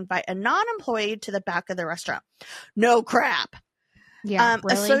clothes or invite a non-employee to the back of the restaurant. No crap. Yeah,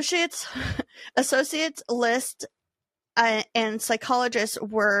 really? Associates list and psychologists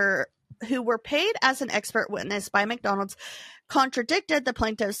were who were paid as an expert witness by McDonald's, contradicted the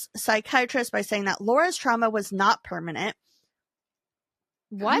plaintiff's psychiatrist by saying that Laura's trauma was not permanent.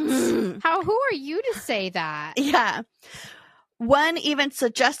 What? Who are you to say that? Yeah. One even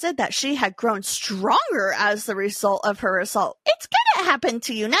suggested that she had grown stronger as the result of her assault. It's gonna happen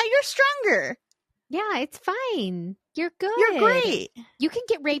to you. Now you're stronger. Yeah, it's fine. You're good. You're great. You can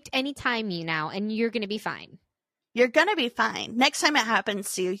get raped anytime and you're gonna be fine. You're gonna be fine. Next time it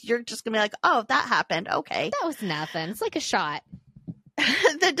happens to you, you're just gonna be like, oh, that happened. Okay. That was nothing. It's like a shot.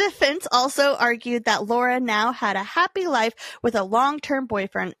 The defense also argued that Laura now had a happy life with a long-term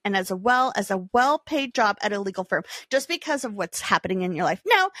boyfriend and as a well-paid job at a legal firm. Just because of what's happening in your life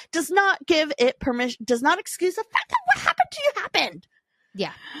now does not give it permission, does not excuse the fact that what happened to you happened.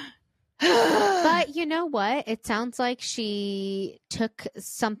 Yeah. But you know what? It sounds like she took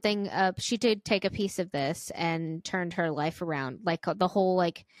something up. She did take a piece of this and turned her life around. Like the whole,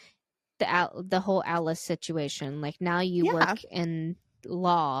 the whole Alice situation. Like now you work in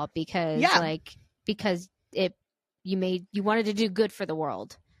law because you wanted to do good for the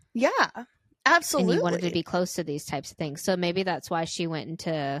world. Yeah, absolutely. And you wanted to be close to these types of things. So maybe that's why she went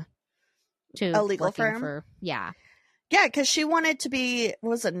into a legal firm. Yeah, because she wanted to be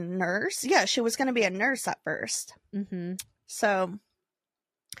a nurse. Yeah, she was going to be a nurse at first. Mm-hmm. So,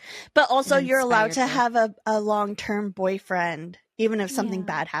 but also you're allowed to have a long-term boyfriend even if something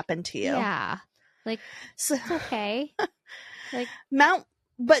bad happened to you. Yeah, it's okay.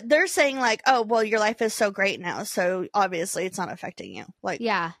 But they're saying oh, well, your life is so great now, so obviously it's not affecting you.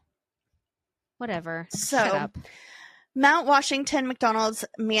 Yeah. Whatever. So, shut up. Mount Washington McDonald's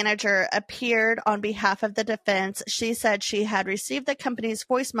manager appeared on behalf of the defense. She said she had received the company's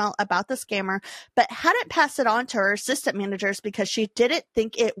voicemail about the scammer, but hadn't passed it on to her assistant managers because she didn't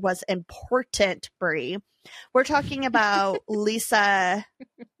think it was important, Brie. We're talking about Lisa.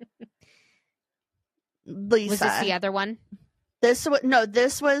 Was this the other one? This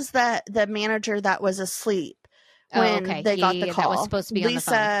was the manager that was asleep when they got the call. That was supposed to be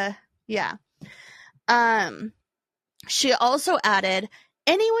Lisa, on the phone. Yeah. She also added,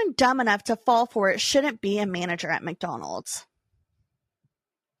 anyone dumb enough to fall for it shouldn't be a manager at McDonald's.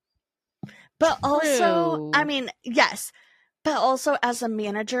 But also, I mean, yes. But also as a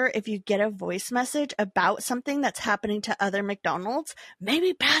manager, if you get a voice message about something that's happening to other McDonald's,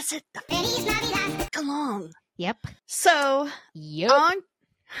 maybe pass it along. Yep. So,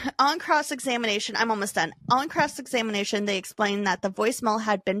 on cross-examination, I'm almost done. On cross-examination, they explained that the voicemail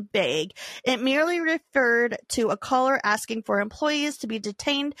had been vague. It merely referred to a caller asking for employees to be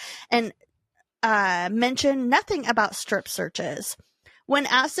detained and mentioned nothing about strip searches. When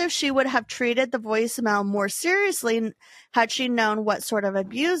asked if she would have treated the voicemail more seriously had she known what sort of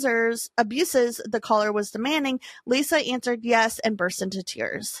abuses the caller was demanding, Lisa answered yes and burst into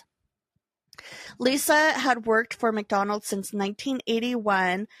tears. Lisa had worked for McDonald's since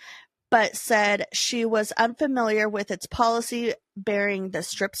 1981, but said she was unfamiliar with its policy bearing the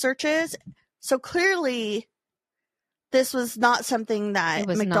strip searches. So clearly, this was not something that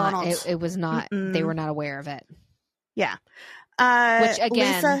McDonald's... It was not. They were not aware of it. Yeah. Which,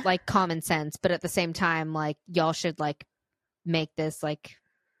 again, Lisa, common sense, but at the same time, y'all should, make this,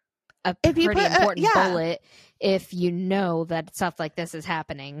 a pretty important bullet if you know that stuff like this is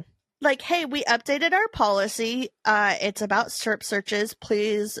happening. Hey, we updated our policy. It's about strip searches.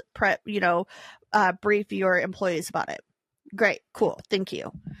 Please brief your employees about it. Great. Cool. Thank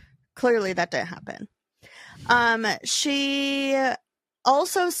you. Clearly that didn't happen. She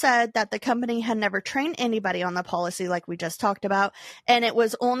also said that the company had never trained anybody on the policy like we just talked about, and it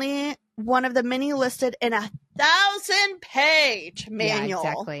was only one of the many listed in a 1,000-page manual.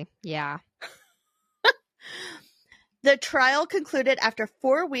 Yeah, exactly. Yeah. The trial concluded after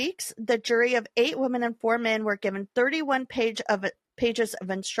 4 weeks. The jury of 8 women and 4 men were given 31 pages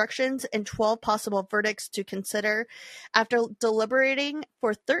of instructions and 12 possible verdicts to consider. After deliberating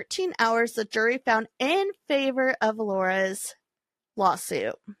for 13 hours, the jury found in favor of Laura's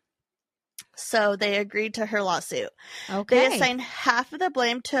lawsuit. So they agreed to her lawsuit. Okay. They assigned half of the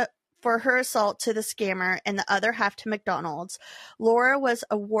blame for her assault to the scammer and the other half to McDonald's. Laura was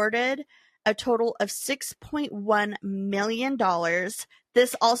awarded a total of $6.1 million.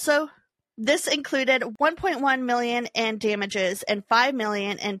 This included $1.1 million in damages and $5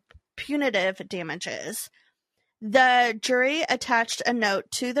 million in punitive damages. The jury attached a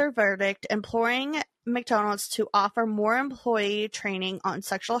note to their verdict imploring McDonald's to offer more employee training on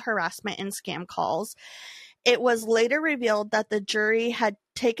sexual harassment and scam calls. It was later revealed that the jury had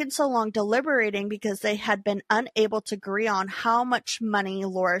taken so long deliberating because they had been unable to agree on how much money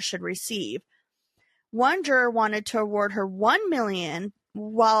Laura should receive. One juror wanted to award her $1 million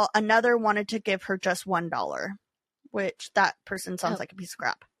while another wanted to give her just $1, which that person sounds like a piece of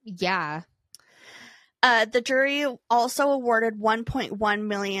crap. Yeah. The jury also awarded $1.1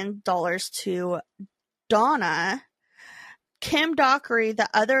 million to Donna. Kim Dockery, the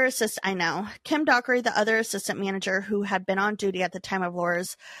other assistant manager who had been on duty at the time of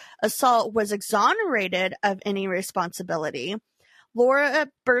Laura's assault, was exonerated of any responsibility. Laura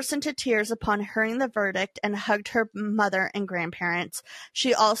burst into tears upon hearing the verdict and hugged her mother and grandparents.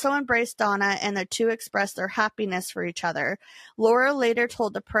 She also embraced Donna, and the two expressed their happiness for each other. Laura later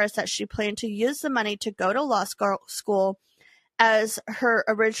told the press that she planned to use the money to go to law school, as her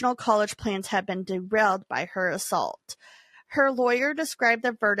original college plans had been derailed by her assault. Her lawyer described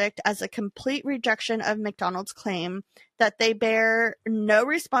the verdict as a complete rejection of McDonald's claim that they bear no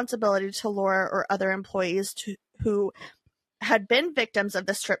responsibility to Laura or other employees who had been victims of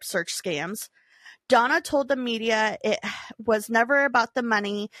the strip search scams. Donna told the media it was never about the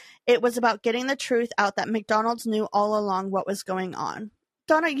money. It was about getting the truth out that McDonald's knew all along what was going on.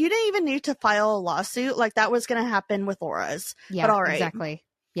 Donna, you didn't even need to file a lawsuit. Like, that was going to happen with Laura's. Yeah, but all right. Exactly.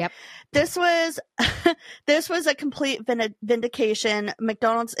 Yep. This was a complete vindication.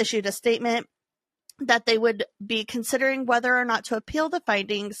 McDonald's issued a statement that they would be considering whether or not to appeal the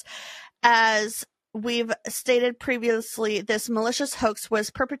findings. As we've stated previously, this malicious hoax was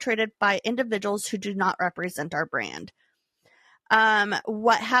perpetrated by individuals who do not represent our brand.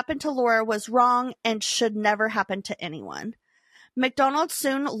 What happened to Laura was wrong and should never happen to anyone. McDonald's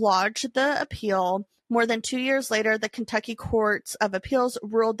soon lodged the appeal. More than 2 years later, the Kentucky Courts of Appeals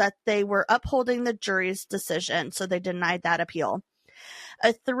ruled that they were upholding the jury's decision, so they denied that appeal.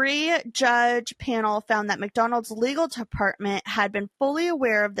 A 3-judge panel found that McDonald's legal department had been fully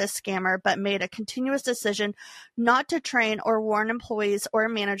aware of this scammer, but made a continuous decision not to train or warn employees or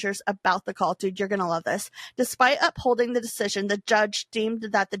managers about the call. Dude, you're going to love this. Despite upholding the decision, the judge deemed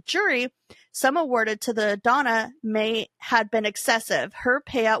that the jury, some awarded to the Donna, had been excessive. Her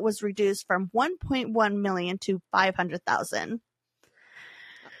payout was reduced from $1.1 million to $500,000.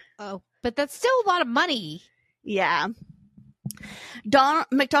 Oh, but that's still a lot of money. Yeah.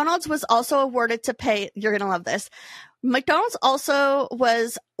 McDonald's was also awarded to pay, you're going to love this. McDonald's also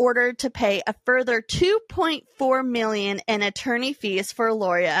was ordered to pay a further $2.4 million in attorney fees for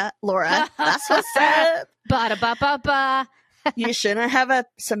Laura. That's what's up. Ba-da-ba-ba-ba. You shouldn't have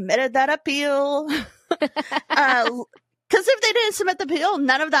submitted that appeal. Because if they didn't submit the appeal,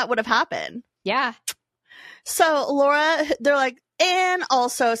 none of that would have happened. Yeah. So Laura, they're like, and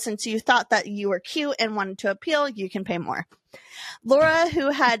also, since you thought that you were cute and wanted to appeal, you can pay more. Laura, who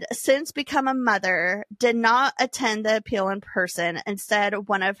had since become a mother, did not attend the appeal in person. Instead,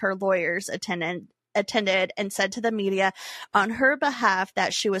 one of her lawyers attended and said to the media on her behalf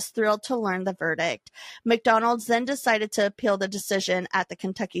that she was thrilled to learn the verdict. McDonald's then decided to appeal the decision at the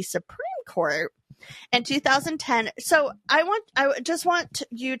Kentucky Supreme Court in 2010. So I just want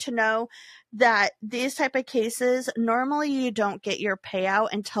you to know that these type of cases, normally you don't get your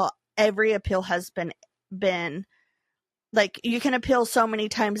payout until every appeal has been like, you can appeal so many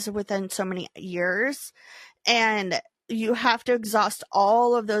times within so many years, and you have to exhaust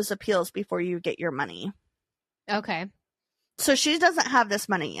all of those appeals before you get your money. Okay. So she doesn't have this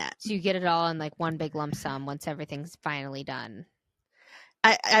money yet. So you get it all in like one big lump sum once everything's finally done.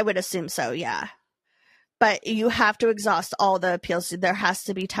 I would assume so, yeah. But you have to exhaust all the appeals. There has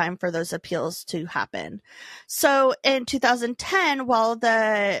to be time for those appeals to happen. So in 2010, while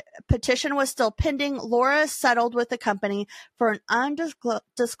the petition was still pending, Laura settled with the company for an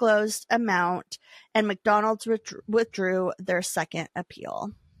undisclosed amount, and McDonald's withdrew their second appeal.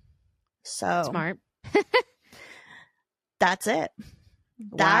 So smart. That's it.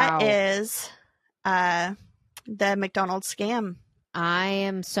 Wow. That is the McDonald's scam. I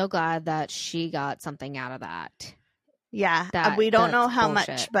am so glad that she got something out of that. Yeah, we don't know how bullshit.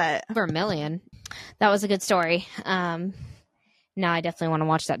 much, but over $1 million. That was a good story. Now I definitely want to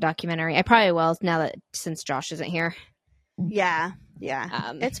watch that documentary. I probably will since Josh isn't here. Yeah.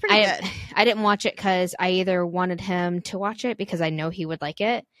 It's pretty good. I didn't watch it because I either wanted him to watch it because I know he would like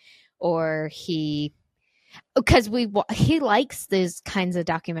it, or because he likes those kinds of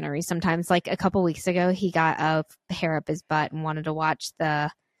documentaries sometimes. Like a couple weeks ago, he got a hair up his butt and wanted to watch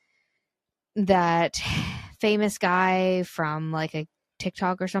that famous guy from like a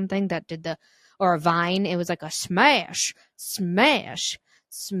TikTok or something that did or a Vine. It was like a smash,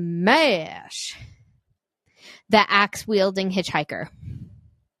 the axe wielding hitchhiker.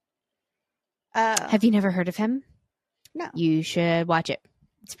 Have you never heard of him? No. You should watch it.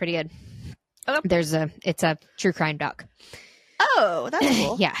 It's pretty good. Okay. It's a true crime doc. Oh, that's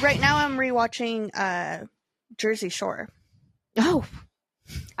cool. Yeah. Right now I'm rewatching Jersey Shore. Oh,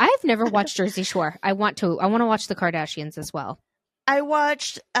 I've never watched Jersey Shore. I want to watch the Kardashians as well. I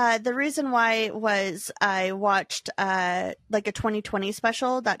watched, the reason why was I watched, like a 2020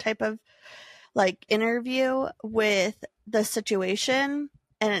 special, that type of like interview with the situation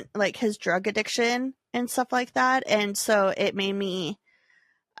and like his drug addiction and stuff like that. And so it made me,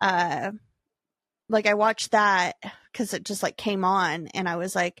 like I watched that because it just like came on and I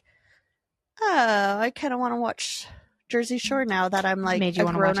was like, oh, I kind of want to watch Jersey Shore now that I'm like Made you a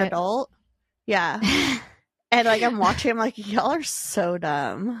wanna grown watch it? adult. Yeah. And like I'm watching, I'm like, y'all are so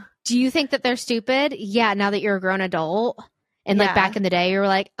dumb. Do you think that they're stupid? Yeah, now that you're a grown adult. And like Yeah. back in the day, you were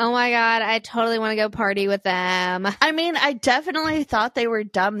like, oh my God, I totally want to go party with them. I mean, I definitely thought they were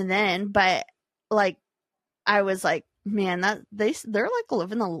dumb then, but like I was like, man, that they're like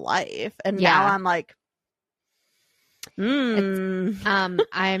living the life. And now Yeah. I'm like, I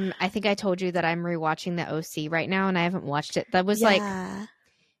think I told you that I'm rewatching the OC right now and I haven't watched it. That was yeah.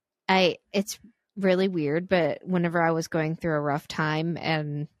 it's really weird, but whenever I was going through a rough time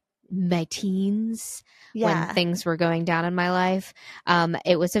and my teens, when things were going down in my life,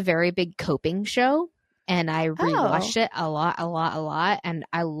 it was a very big coping show. And I rewatched it a lot. And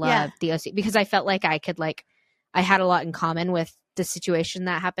I loved the OC because I felt like I had a lot in common with the situation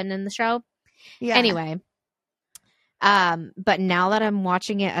that happened in the show. Yeah. Anyway, but now that I'm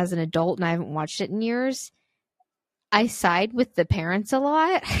watching it as an adult and I haven't watched it in years, I side with the parents a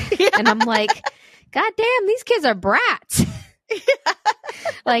lot. Yeah. And I'm like, God damn, these kids are brats. Yeah.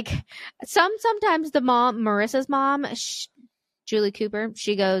 Like sometimes the mom, Marissa's mom, Julie Cooper,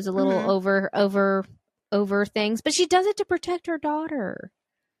 she goes a little over things, but she does it to protect her daughter.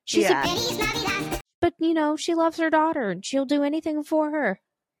 But you know, she loves her daughter and she'll do anything for her.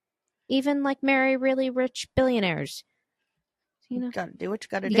 Even like marry really rich billionaires. You know, gotta do what you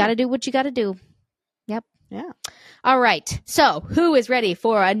gotta do. You gotta do what you gotta do. Yep. Yeah. All right. So, who is ready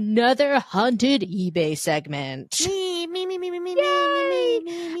for another haunted eBay segment? Me.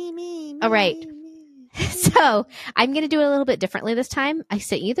 All right. So, I'm going to do it a little bit differently this time. I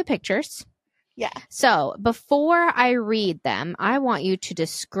sent you the pictures. Yeah. So, before I read them, I want you to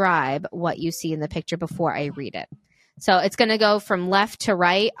describe what you see in the picture before I read it. So, it's going to go from left to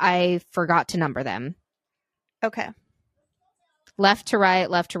right. I forgot to number them. Okay. Left to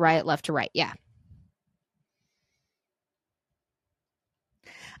right, left to right, left to right. Yeah.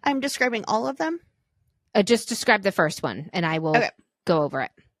 I'm describing all of them? Just describe the first one, and I will go over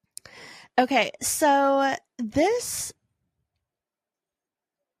it. Okay, so this...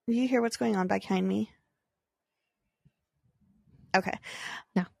 Do you hear what's going on behind me? Okay.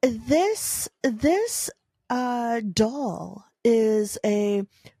 No. This doll is a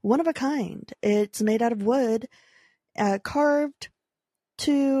one of a kind. It's made out of wood, carved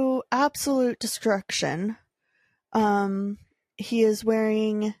to absolute destruction. He is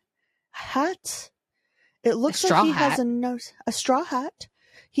wearing a hat. It looks like he has a straw hat.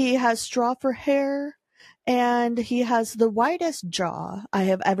 He has straw for hair, and he has the widest jaw I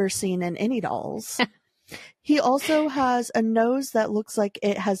have ever seen in any dolls. He also has a nose that looks like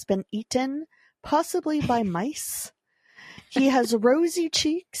it has been eaten, possibly by mice. He has rosy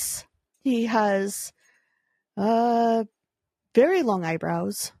cheeks. He has very long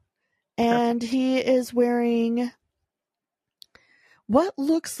eyebrows. And he is wearing what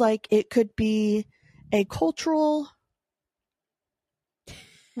looks like it could be a cultural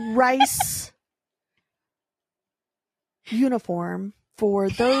rice uniform for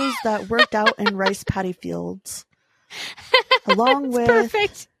those that worked out in rice paddy fields. Along with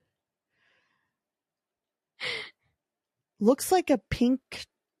perfect. Looks like a pink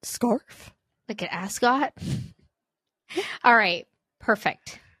scarf. Like an ascot? All right.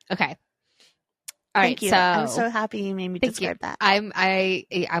 Perfect. Okay. All right. Thank you. So I'm so happy you made me describe that.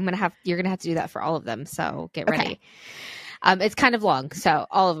 You're gonna have to do that for all of them. So get ready. It's kind of long, so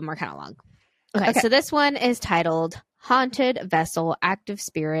all of them are kind of long. Okay. So this one is titled Haunted Vessel, Active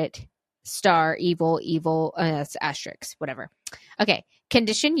Spirit, Star, Evil, asterisk, whatever. Okay.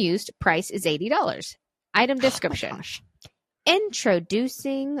 Condition used. Price is $80. Item description. Oh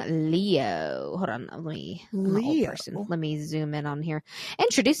Introducing Leo. Hold on, let me zoom in on here.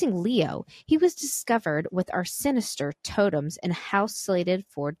 Introducing Leo. He was discovered with our sinister totems in a house slated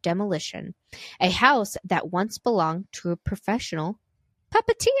for demolition. A house that once belonged to a professional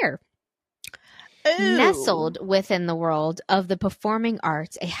puppeteer. Ooh. Nestled within the world of the performing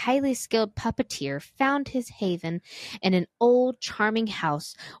arts, a highly skilled puppeteer found his haven in an old, charming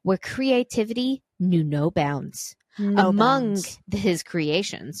house where creativity knew no bounds. Among his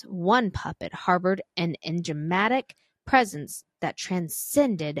creations, one puppet harbored an enigmatic presence that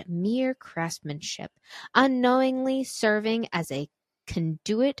transcended mere craftsmanship, unknowingly serving as a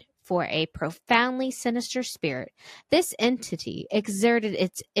conduit for a profoundly sinister spirit. This entity exerted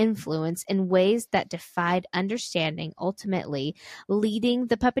its influence in ways that defied understanding, ultimately leading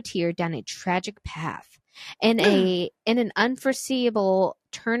the puppeteer down a tragic path. In an unforeseeable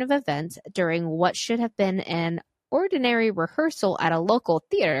turn of events during what should have been an ordinary rehearsal at a local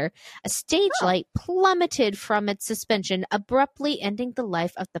theater, a stage light plummeted from its suspension, abruptly ending the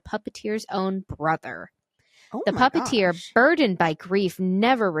life of the puppeteer's own brother. The puppeteer, burdened by grief,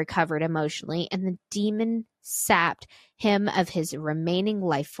 never recovered emotionally, and the demon sapped him of his remaining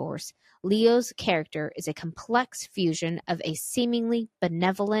life force. Leo's character is a complex fusion of a seemingly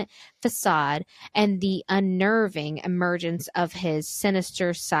benevolent facade and the unnerving emergence of his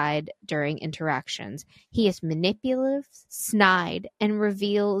sinister side during interactions. He is manipulative, snide, and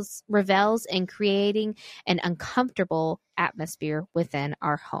revels in creating an uncomfortable atmosphere within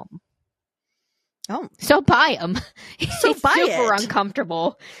our home. Oh, so buy him. So He's buy super it.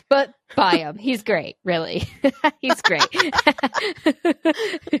 Uncomfortable, but buy him. He's great, really. He's great.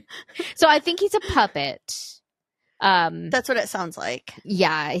 So I think he's a puppet. That's what it sounds like.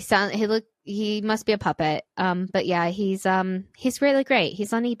 Yeah, he must be a puppet. But yeah, he's really great.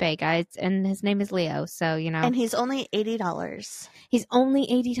 He's on eBay, guys, and his name is Leo. So and he's only $80. He's only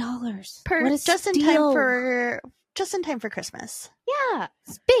 $80 per just in time for Christmas. Yeah.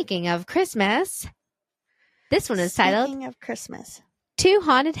 Speaking of Christmas, this one is titled Speaking of Christmas. 2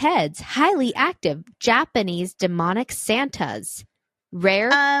 Haunted Heads, Highly Active Japanese Demonic Santas. Rare,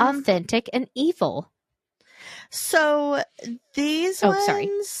 authentic, and evil. So these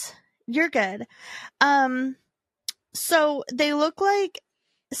ones, you're good. So they look like,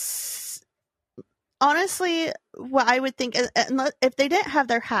 honestly, what I would think, if they didn't have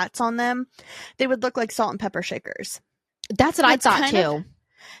their hats on them, they would look like salt and pepper shakers. That's what I thought too.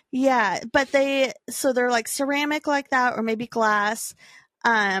 Yeah, but they're like ceramic like that, or maybe glass.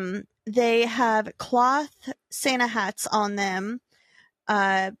 They have cloth Santa hats on them,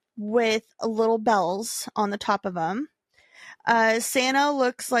 with little bells on the top of them. Santa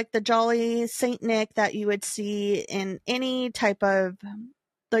looks like the jolly Saint Nick that you would see in any type of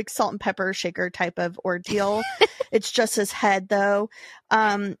like salt and pepper shaker type of ordeal. It's just his head though.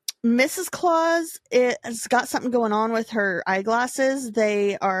 Mrs. Claus has got something going on with her eyeglasses.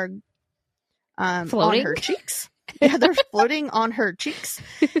 They are floating on her cheeks. Yeah, they're floating on her cheeks.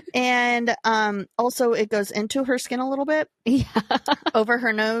 And also it goes into her skin a little bit. Yeah. Over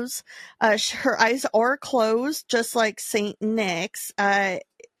her nose. Her eyes are closed, just like Saint Nick's.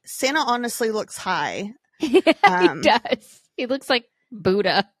 Santa honestly looks high. Yeah, he does. He looks like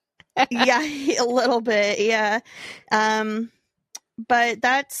Buddha. Yeah, a little bit. Yeah. But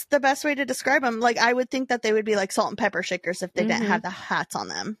that's the best way to describe them. Like, I would think that they would be like salt and pepper shakers if they didn't have the hats on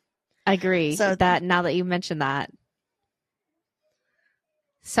them. I agree. So that now that you mentioned that.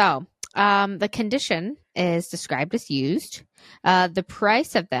 So, the condition is described as used. The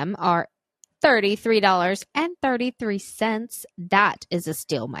price of them are $33.33. That is a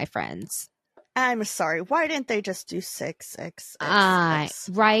steal, my friends. I'm sorry. Why didn't they just do 6? Right.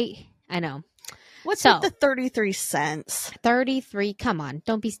 I know. What's with the 33 cents? 33. Come on.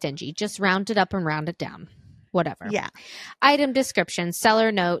 Don't be stingy. Just round it up and round it down. Whatever. Yeah. Item description.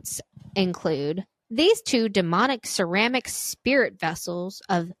 Seller notes include these 2 demonic ceramic spirit vessels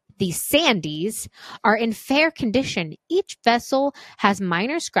of the Sandys are in fair condition. Each vessel has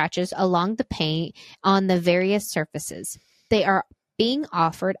minor scratches along the paint on the various surfaces. They are being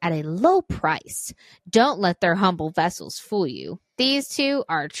offered at a low price. Don't let their humble vessels fool you. These 2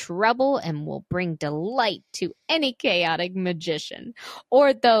 are trouble and will bring delight to any chaotic magician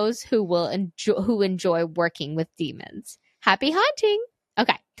or those who enjoy working with demons. Happy hunting!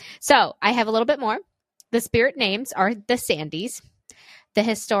 Okay, so I have a little bit more. The spirit names are the Sandys. The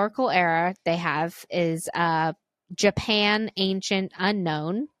historical era they have is Japan, ancient,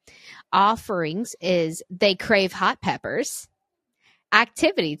 unknown. Offerings is they crave hot peppers.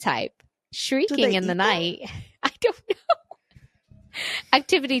 Activity type, shrieking in the night. I don't know.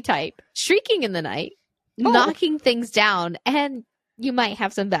 Activity type, shrieking in the night, knocking things down, and you might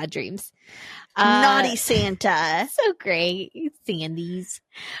have some bad dreams. Naughty Santa. So great. Sandies.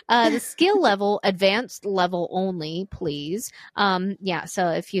 The skill level, advanced level only, please. Yeah, so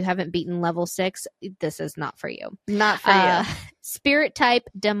if you haven't beaten level 6, this is not for you. Not for you. Spirit type,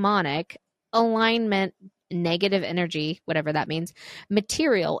 demonic. Alignment, negative energy, whatever that means.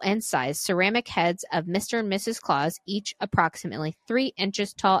 Material and size, ceramic heads of Mr. and Mrs. Claus, each approximately 3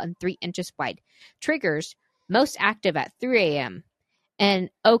 inches tall and 3 inches wide. Triggers, most active at 3 a.m. And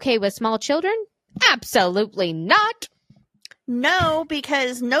okay with small children? Absolutely not. No,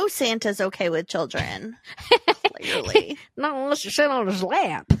 because no Santa's okay with children. clearly. Not unless you sit on his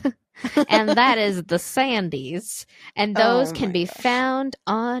lap. And that is the Sandies. And those can be found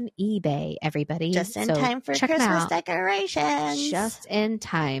on eBay, everybody. Just in time for Christmas decorations. Just in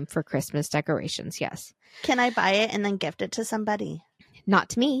time for Christmas decorations, yes. Can I buy it and then gift it to somebody? Not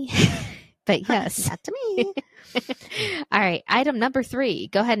to me, but yes. Not to me. All right, item number 3.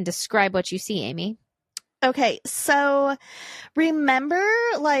 Go ahead and describe what you see, Amy. Okay, so remember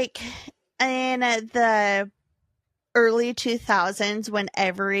like in the early 2000s when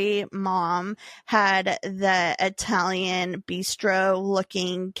every mom had the Italian bistro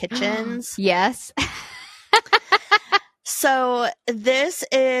looking kitchens? Yes. So this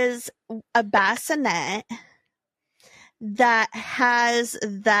is a bassinet that has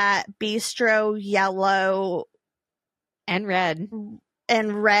that bistro yellow and red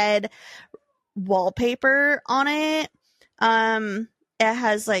wallpaper on it. It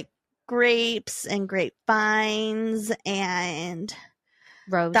has like grapes and grapevines and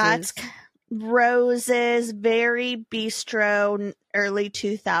roses, very bistro early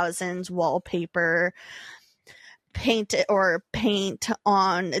 2000s wallpaper paint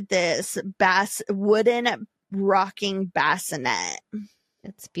on this wooden rocking bassinet.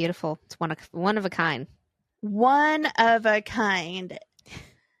 It's beautiful. It's one of a kind. One of a kind.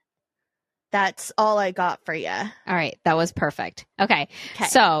 That's all I got for you. All right. That was perfect. Okay.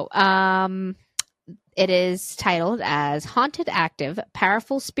 So, it is titled as Haunted Active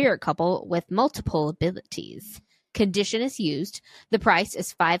Powerful Spirit Couple with Multiple Abilities. Condition is used. The price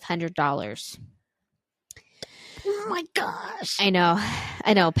is $500. Oh my gosh. I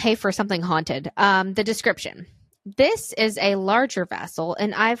know. Pay for something haunted. The description. This is a larger vessel,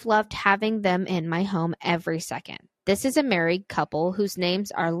 and I've loved having them in my home every second. This is a married couple whose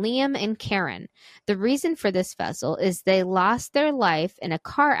names are Liam and Karen. The reason for this vessel is they lost their life in a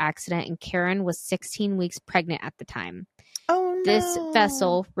car accident, and Karen was 16 weeks pregnant at the time. Oh, no. This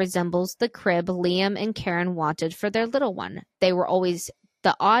vessel resembles the crib Liam and Karen wanted for their little one. They were always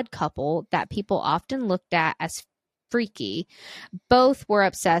the odd couple that people often looked at as freaky. Both were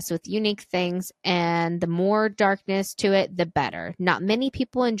obsessed with unique things, and the more darkness to it, the better. Not many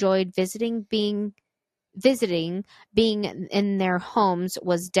people enjoyed being in their homes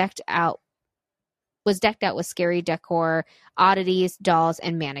was decked out with scary decor, oddities, dolls,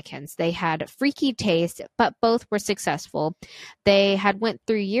 and mannequins. They had freaky taste, but both were successful. They had went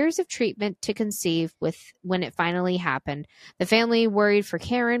through years of treatment to conceive when it finally happened. The family worried for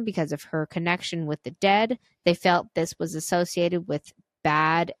Karen because of her connection with the dead. They felt this was associated with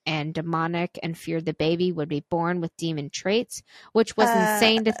bad and demonic and feared the baby would be born with demon traits, which was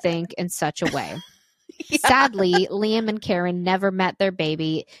insane to think in such a way. Yeah. Sadly, Liam and Karen never met their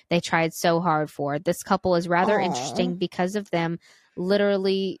baby they tried so hard for. This couple is rather interesting because one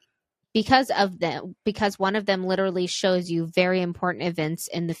of them literally shows you very important events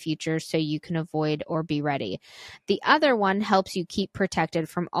in the future so you can avoid or be ready. The other one helps you keep protected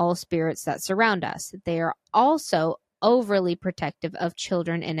from all spirits that surround us. They are also overly protective of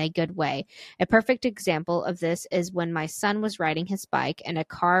children in a good way. A perfect example of this is when my son was riding his bike and a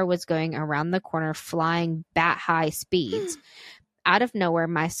car was going around the corner flying bat-high speeds. Out of nowhere,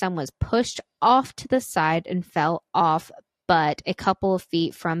 my son was pushed off to the side and fell off, but a couple of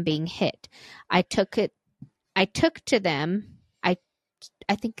feet from being hit. I took to them. I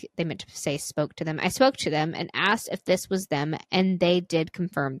think they meant to say spoke to them. I spoke to them and asked if this was them, and they did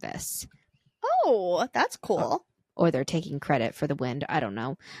confirm this. Oh, that's cool. Or they're taking credit for the wind. I don't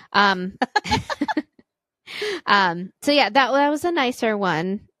know. So yeah, that was a nicer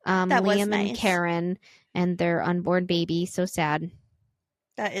one. That was Liam nice. And Karen and their unborn baby. So sad.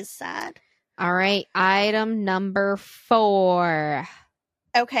 That is sad. All right. Item number 4.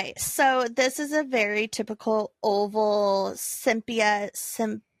 Okay. So this is a very typical oval Sipa?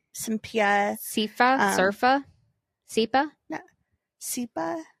 Surfa? Sipa? No.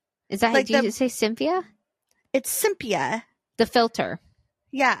 Sipa? Is that like did you say Cynthia? It's Simpia. The filter.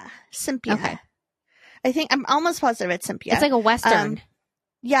 Yeah, Simpia. Okay. I think I'm almost positive it's Simpia. It's like a Western.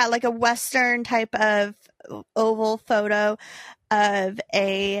 Yeah, like a Western type of oval photo of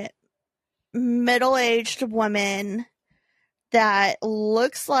a middle-aged woman that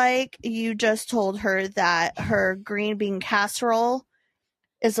looks like you just told her that her green bean casserole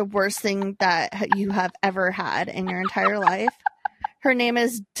is the worst thing that you have ever had in your entire life. Her name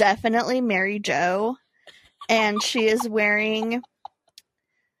is definitely Mary Jo. And she is wearing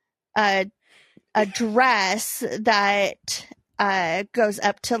a dress that goes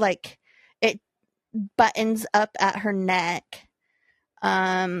up to like it buttons up at her neck,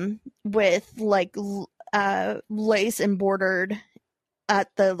 with like lace embroidered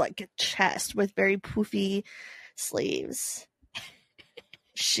at the like chest with very poofy sleeves.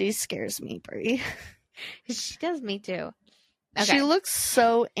 She scares me, Brie. She does me too. Okay. She looks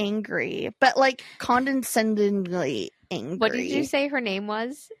so angry, but like condescendingly angry. What did you say her name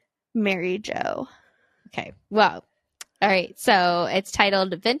was? Mary Jo. Okay. Well, all right. So it's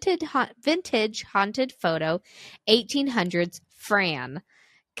titled Vintage Haunted Photo, 1800s Fran.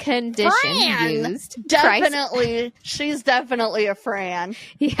 Condition Fran! Used. Definitely. She's definitely a Fran.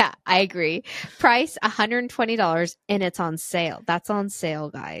 Yeah, I agree. Price $120 and it's on sale. That's on sale,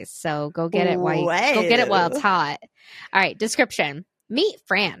 guys. So go get it while it's hot. All right, description. Meet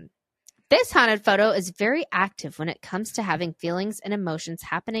Fran. This haunted photo is very active when it comes to having feelings and emotions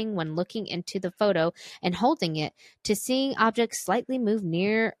happening when looking into the photo and holding it, to seeing objects slightly move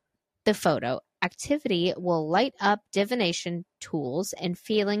near the photo. Activity will light up divination tools and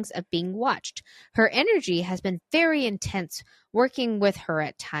feelings of being watched. Her energy has been very intense working with her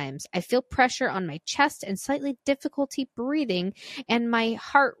at times. I feel pressure on my chest and slightly difficulty breathing and my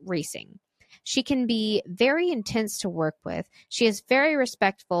heart racing. She can be very intense to work with. She is very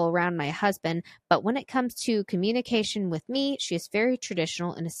respectful around my husband, but when it comes to communication with me, she is very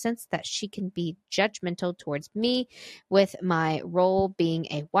traditional in a sense that she can be judgmental towards me, with my role being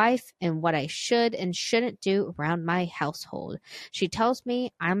a wife and what I should and shouldn't do around my household. She tells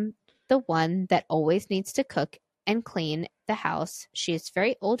me I'm the one that always needs to cook and clean the house. She is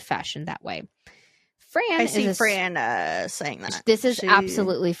very old-fashioned that way. I see Fran saying that. This is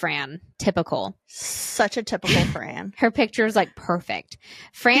absolutely Fran. Typical. Such a typical Fran. Her picture is like perfect.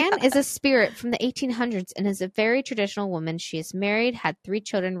 Fran is a spirit from the 1800s and is a very traditional woman. She is married, had 3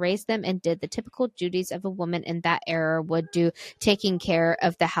 children, raised them, and did the typical duties of a woman in that era would do, taking care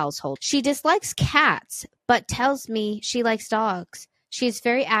of the household. She dislikes cats, but tells me she likes dogs. She is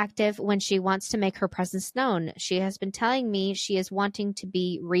very active when she wants to make her presence known. She has been telling me she is wanting to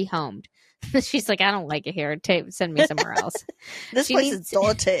be rehomed. She's like, I don't like it here. Send me somewhere else. This place is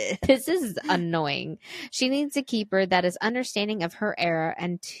dirty. This is annoying. She needs a keeper that is understanding of her era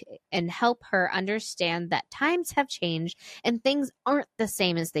and help her understand that times have changed and things aren't the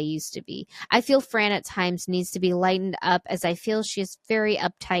same as they used to be. I feel Fran at times needs to be lightened up, as I feel she is very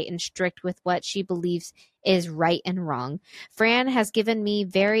uptight and strict with what she believes is right and wrong. Fran has given me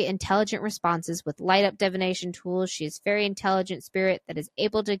very intelligent responses with light up divination tools. She is very intelligent spirit that is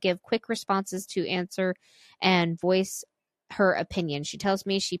able to give quick responses to answer and voice her opinion. She tells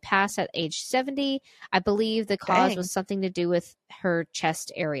me she passed at age 70. I believe the cause was something to do with her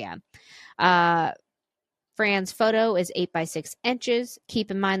chest area. Fran's photo is 8 by 6 inches. Keep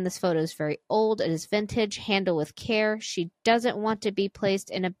in mind this photo is very old. It is vintage. Handle with care. She doesn't want to be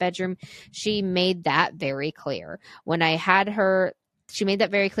placed in a bedroom. She made that very clear when I had her. She made that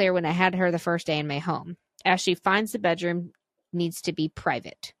very clear when I had her the first day in my home. As she finds the bedroom needs to be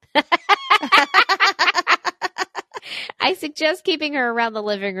private. I suggest keeping her around the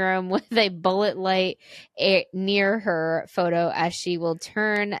living room with a bullet light near her photo, as she will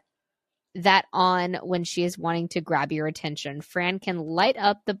turn that on when she is wanting to grab your attention. Fran can light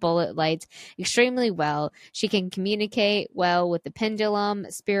up the bullet lights extremely well. She can communicate well with the pendulum,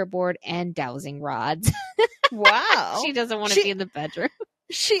 spirit board, and dowsing rods. Wow. She doesn't want to be in the bedroom.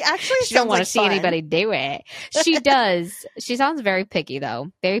 She actually she don't want to see anybody do it. She does. She sounds very picky,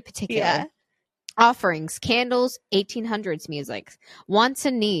 though. Very particular. Yeah. Offerings, candles, 1800s music, wants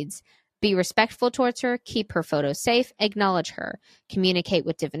and needs. Be respectful towards her, keep her photo safe, acknowledge her, communicate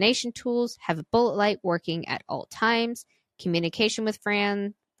with divination tools, have a bullet light working at all times. Communication with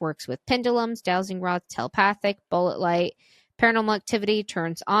Fran works with pendulums, dowsing rods, telepathic, bullet light. Paranormal activity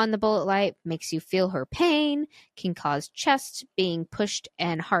turns on the bullet light, makes you feel her pain, can cause chest being pushed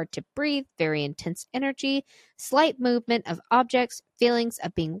and hard to breathe, very intense energy, slight movement of objects, feelings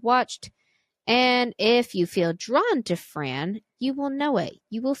of being watched. And if you feel drawn to Fran, you will know it.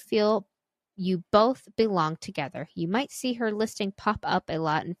 You will feel you both belong together. You might see her listing pop up a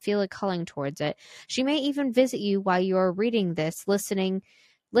lot and feel a calling towards it. She may even visit you while you are reading this, listing.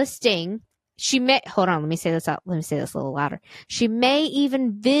 She may, hold on, let me say this a little louder. She may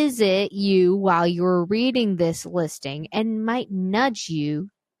even visit you while you're reading this listing and might nudge you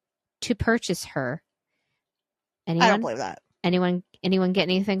to purchase her. Anyone? I don't believe that. Anyone get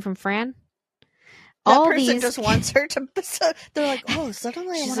anything from Fran? That person just wants her to. So they're like, oh,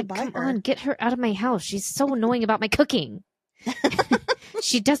 suddenly I want to buy her. Come on, get her out of my house. She's so annoying about my cooking.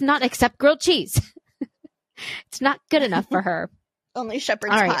 She does not accept grilled cheese. It's not good enough for her. Only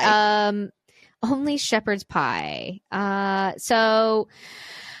shepherd's pie. Only shepherd's pie. So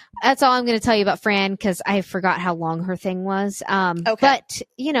that's all I'm going to tell you about Fran, because I forgot how long her thing was. Okay. But,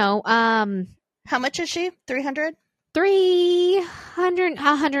 how much is she? 300?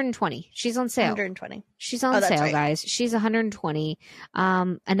 120. She's on sale. 120. She's on sale, right, guys. She's 120.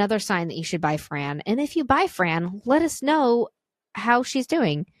 Another sign that you should buy Fran. And if you buy Fran, let us know how she's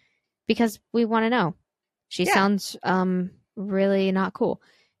doing, because we want to know. She sounds really not cool.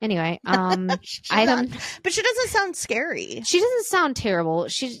 Anyway, but she doesn't sound scary. She doesn't sound terrible.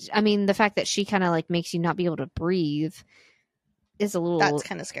 The fact that she kind of like makes you not be able to breathe is a little, that's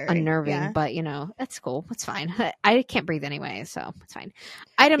kind of scary, unnerving, but it's cool. It's fine. I can't breathe anyway, so it's fine.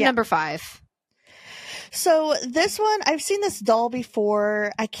 Item number 5. So this one, I've seen this doll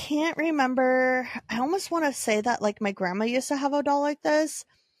before. I can't remember. I almost want to say that like my grandma used to have a doll like this.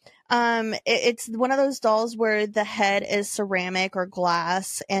 It's one of those dolls where the head is ceramic or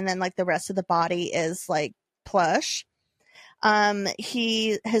glass, and then like the rest of the body is like plush.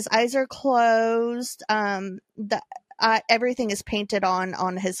 His eyes are closed. Everything is painted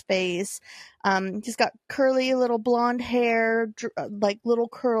on his face. He's got curly little blonde hair, like little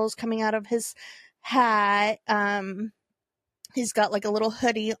curls coming out of his hat. He's got like a little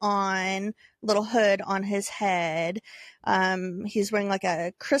hood on his head. He's wearing like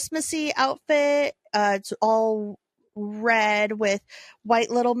a Christmassy outfit. It's all red with white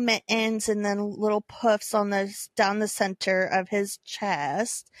little mittens and then little puffs down the center of his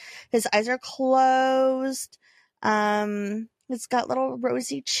chest. His eyes are closed. He's got little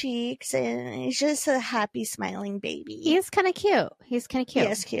rosy cheeks, and he's just a happy, smiling baby. He is kind of cute. He is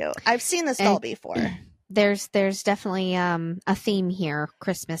cute. I've seen this doll before. There's definitely a theme here,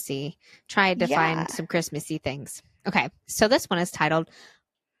 Christmassy. Tried to find some Christmassy things. Okay, so this one is titled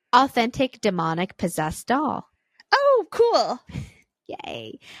Authentic Demonic Possessed Doll. Oh, cool.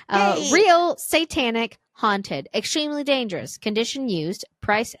 Yay. Real, satanic, haunted, extremely dangerous, condition used,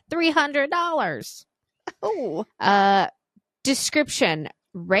 price $300. Oh. Description: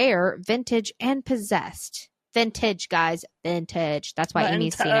 rare, vintage, and possessed. Vintage, guys. Vintage. That's why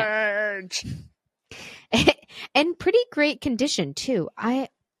Amy's seen it. And pretty great condition, too. I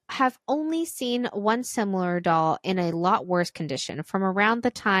have only seen one similar doll in a lot worse condition from around the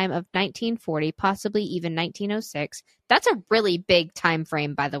time of 1940, possibly even 1906. That's a really big time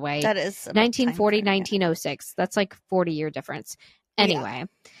frame, by the way. That is 1940, 1906. That's like 40-year difference. Anyway.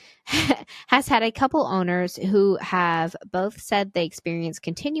 Has had a couple owners who have both said they experienced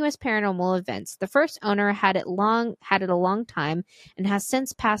continuous paranormal events. The first owner had it a long time and has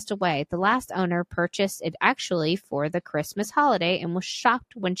since passed away. The last owner purchased it actually for the Christmas holiday and was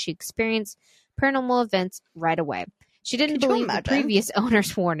shocked when she experienced paranormal events right away. She didn't believe the previous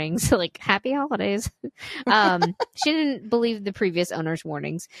owner's warnings, like happy holidays. She didn't believe the previous owner's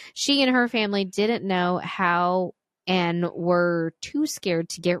warnings. She and her family didn't know how and were too scared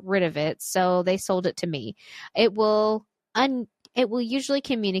to get rid of it, so they sold it to me. It will usually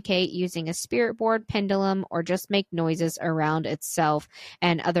communicate using a spirit board, pendulum, or just make noises around itself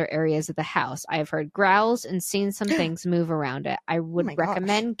and other areas of the house. I've heard growls and seen some things move around it. I would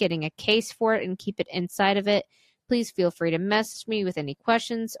recommend getting a case for it and keep it inside of it. Please feel free to message me with any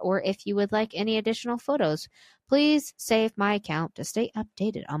questions or if you would like any additional photos. Please save my account to stay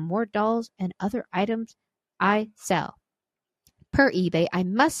updated on more dolls and other items I sell. Per eBay, I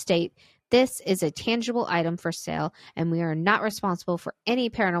must state this is a tangible item for sale, and we are not responsible for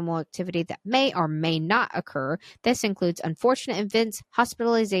any paranormal activity that may or may not occur. This includes unfortunate events,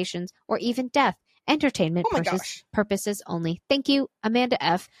 hospitalizations, or even death. Entertainment purposes only. Thank you, Amanda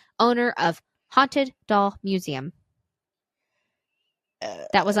F., owner of Haunted Doll Museum.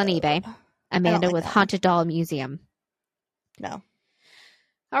 That was on eBay. Amanda with Haunted Doll Museum. No.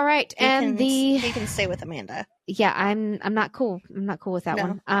 All right, he can stay with Amanda. Yeah, I'm not cool. I'm not cool with that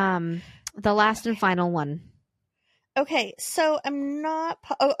one. The last and final one. Okay, so I'm not.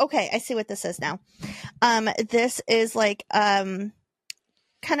 Okay, I see what this is now. This is like kind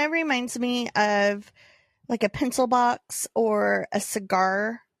of reminds me of like a pencil box or a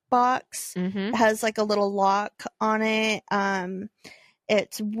cigar box. Mm-hmm. It has like a little lock on it.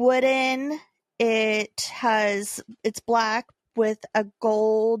 It's wooden. It's black with a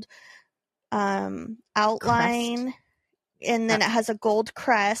gold outline, crest. And then it has a gold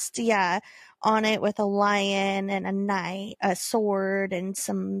crest, on it with a lion and a knight, a sword, and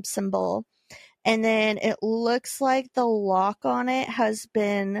some symbol. And then it looks like the lock on it has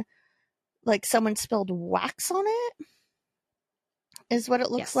been like someone spilled wax on it, is what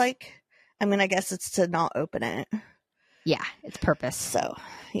it looks like. I mean, I guess it's to not open it. Yeah, it's purpose. So,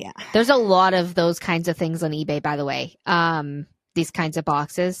 yeah. There's a lot of those kinds of things on eBay, by the way. These kinds of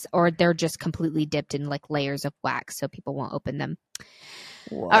boxes, or they're just completely dipped in like layers of wax so people won't open them.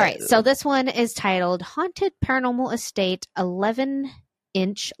 Whoa. All right, so this one is titled Haunted Paranormal Estate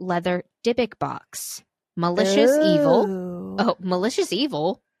 11-inch Leather Dybbuk Box. malicious evil. Oh, malicious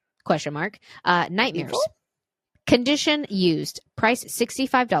evil? Question mark. Nightmares. Evil? Condition used. Price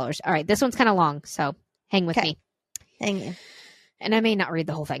 $65. All right, this one's kind of long, so hang with me. Hanging. And I may not read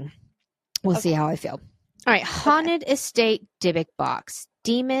the whole thing. We'll see how I feel. All right, haunted estate Dybbuk box.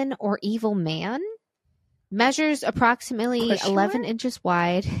 Demon or evil man? Measures approximately 11 inches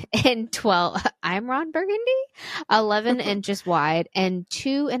wide and 12. I'm Ron Burgundy. 11 inches wide and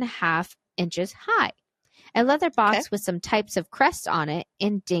 2.5 inches high. A leather box with some types of crest on it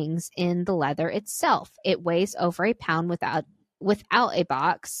and dings in the leather itself. It weighs over a pound without a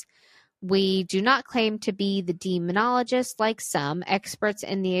box. We do not claim to be the demonologists like some experts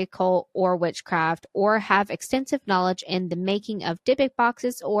in the occult or witchcraft, or have extensive knowledge in the making of Dybbuk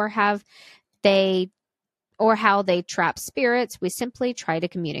boxes, or how they trap spirits. We simply try to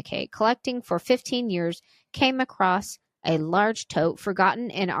communicate. Collecting for 15 years, came across a large tote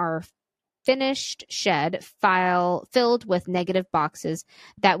forgotten in our finished shed filled with negative boxes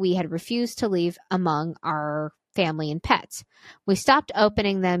that we had refused to leave among our family and pets. We stopped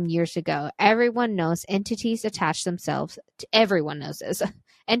opening them years ago. Everyone knows entities attach themselves to, everyone knows this.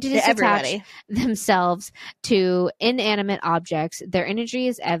 Entities attach themselves to inanimate objects. Their energy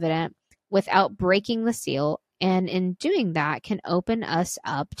is evident without breaking the seal, and in doing that can open us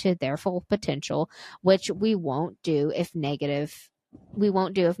up to their full potential, which we won't do if negative. We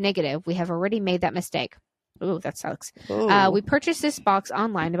have already made that mistake. Ooh, that sucks. We purchased this box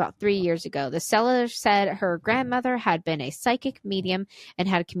online about 3 years ago. The seller said her grandmother had been a psychic medium and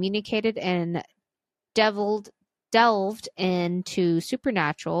had communicated and delved into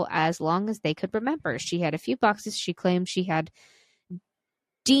supernatural as long as they could remember. She had a few boxes. She claimed she had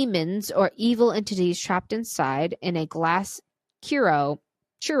demons or evil entities trapped inside in a glass churro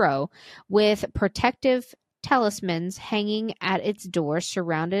with protective talismans hanging at its door,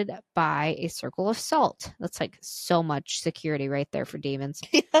 surrounded by a circle of salt. That's like so much security right there for demons.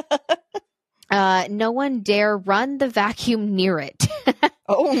 No one dare run the vacuum near it.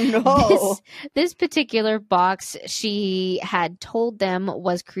 Oh no. This particular box, she had told them,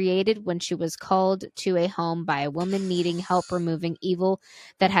 was created when she was called to a home by a woman needing help removing evil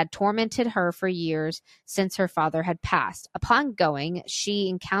that had tormented her for years since her father had passed. Upon going, she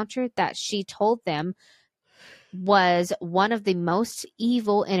encountered that she told them was one of the most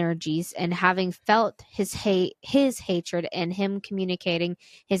evil energies, and having felt his hatred and him communicating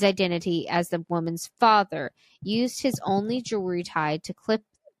his identity as the woman's father, used his only jewelry tied to clip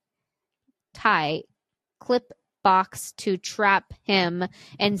box to trap him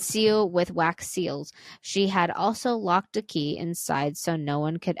and seal with wax seals. She had also locked a key inside so no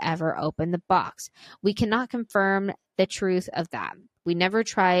one could ever open the box. We cannot confirm the truth of that. We never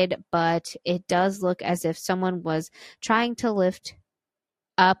tried, but it does look as if someone was trying to lift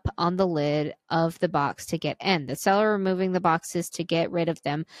up on the lid of the box to get in. The seller, removing the boxes to get rid of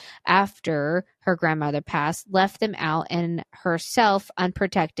them after her grandmother passed, left them out and herself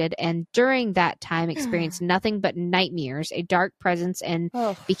unprotected, and during that time experienced nothing but nightmares, a dark presence, and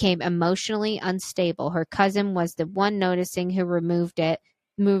became emotionally unstable. Her cousin was the one noticing, who moved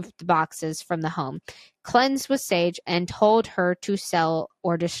the boxes from the home, cleansed with sage, and told her to sell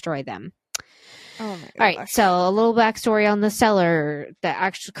or destroy them. Oh my gosh. All right, so a little backstory on the seller, the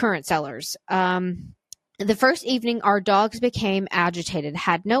actual current sellers. The first evening, our dogs became agitated,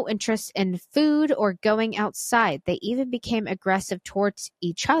 had no interest in food or going outside. They even became aggressive towards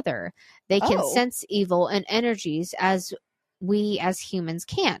each other. They can sense evil and energies as we as humans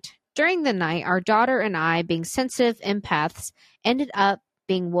can't. During the night, our daughter and I, being sensitive empaths, ended up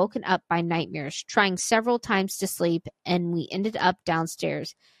being woken up by nightmares, trying several times to sleep, and we ended up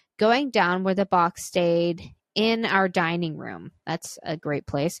downstairs, going down where the box stayed in our dining room. That's a great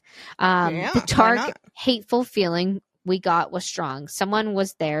place. The dark, hateful feeling we got was strong. Someone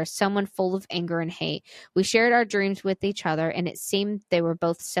was there, someone full of anger and hate. We shared our dreams with each other, and it seemed they were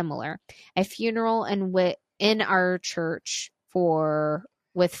both similar. A funeral in our church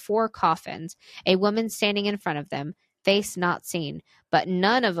with 4 coffins, a woman standing in front of them, face not seen, but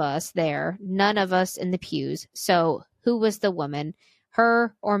none of us there, none of us in the pews. So who was the woman?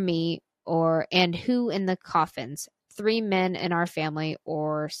 Her or me, and who in the coffins? 3 men in our family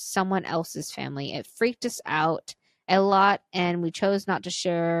or someone else's family. It freaked us out a lot, and we chose not to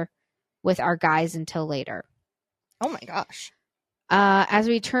share with our guys until later. Oh my gosh. As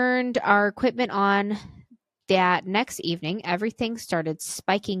we turned our equipment on that next evening, everything started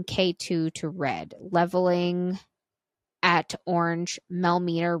spiking K2 to red, leveling at orange. Mel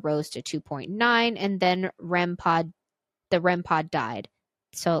meter rose to 2.9, and then the REM pod died.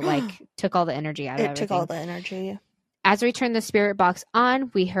 So it took all the energy out of everything. It took all the energy. As we turned the spirit box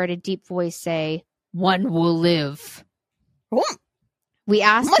on, we heard a deep voice say, one will live. Oh, We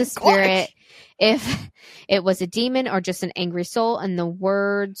asked the spirit gosh. if it was a demon or just an angry soul, and the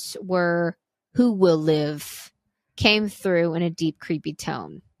words were, "Who will live?" came through in a deep, creepy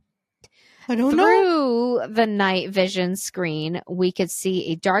tone. I don't know. Through the night vision screen, we could see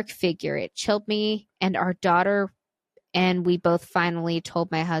a dark figure. It chilled me and our daughter, and we both finally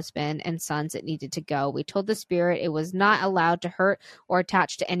told my husband and sons it needed to go. We told the spirit it was not allowed to hurt or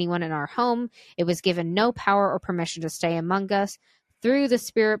attach to anyone in our home. It was given no power or permission to stay among us. Through the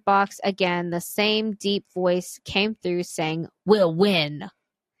spirit box, again, the same deep voice came through saying, "We'll win."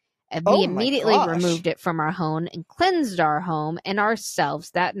 And we immediately removed it from our home and cleansed our home and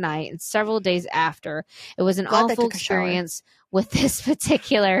ourselves that night and several days after. It was an awful experience with this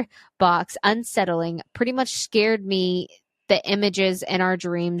particular box, unsettling, pretty much scared me, the images in our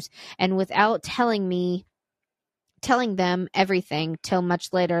dreams, and without telling them everything till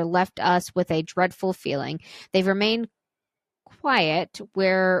much later, left us with a dreadful feeling. They've remained quiet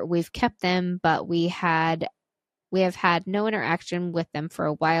where we've kept them, but we have had no interaction with them for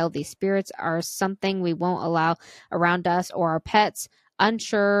a while. These spirits are something we won't allow around us or our pets,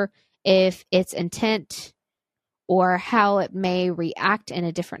 unsure if its intent or how it may react in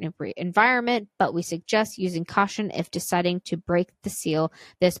a different environment, but we suggest using caution if deciding to break the seal.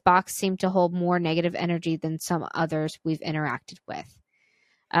 This box seemed to hold more negative energy than some others we've interacted with.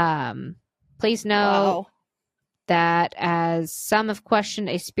 Please know that as some have questioned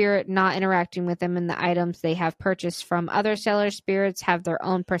a spirit not interacting with them in the items they have purchased from other sellers, spirits have their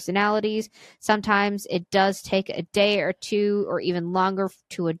own personalities. Sometimes it does take a day or two or even longer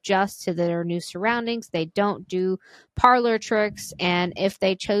to adjust to their new surroundings. They don't do parlor tricks, and if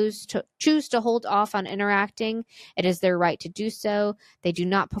they choose to hold off on interacting, it is their right to do so. They do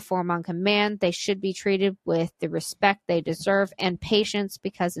not perform on command. They should be treated with the respect they deserve and patience,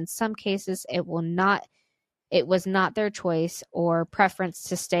 because in some cases it was not their choice or preference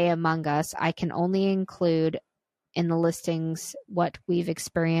to stay among us. I can only include in the listings what we've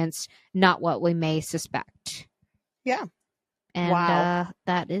experienced, not what we may suspect. Yeah. And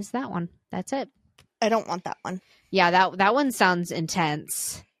that is that one. That's it. I don't want that one. Yeah, that one sounds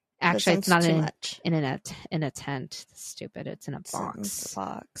intense. Actually, it's not in a tent. It's stupid. It's in a box.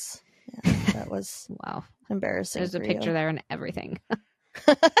 Yeah, that was wow. Embarrassing. There's a picture there and everything.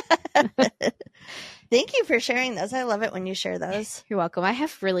 Thank you for sharing those. I love it when you share those. You're welcome. I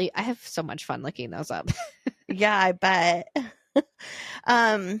have so much fun looking those up. Yeah, I bet.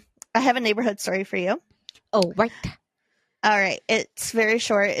 I have a neighborhood story for you. Oh, right. All right. It's very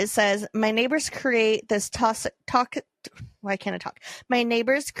short. It says, my neighbors create this why can't I talk? My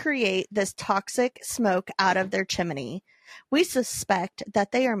neighbors create this toxic smoke out of their chimney. We suspect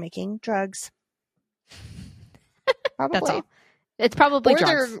that they are making drugs. Probably. That's all. It's probably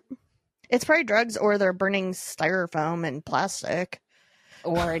drugs. It's probably drugs, or they're burning styrofoam and plastic.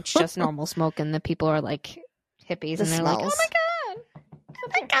 Or it's just normal smoke and the people are like hippies and they're like, oh my God. Oh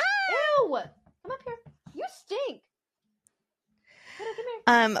my God. Ew. Come up here. You stink.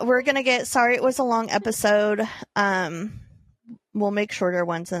 We're going to sorry it was a long episode. We'll make shorter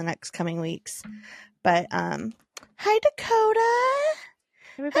ones in the next coming weeks. But, hi, Dakota.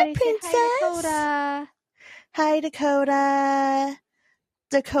 Everybody hi, Princess. Hi, Dakota. Hi, Dakota.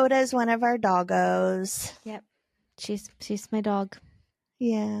 Dakota is one of our doggos. Yep. She's my dog.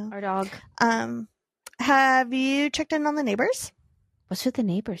 Yeah. Our dog. Have you checked in on the neighbors? What's with the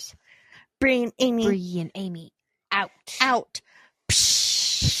neighbors? Bree and Amy. Out.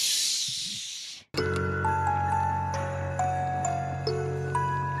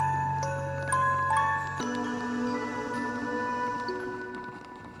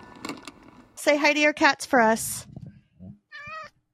 Say hi to your cats for us.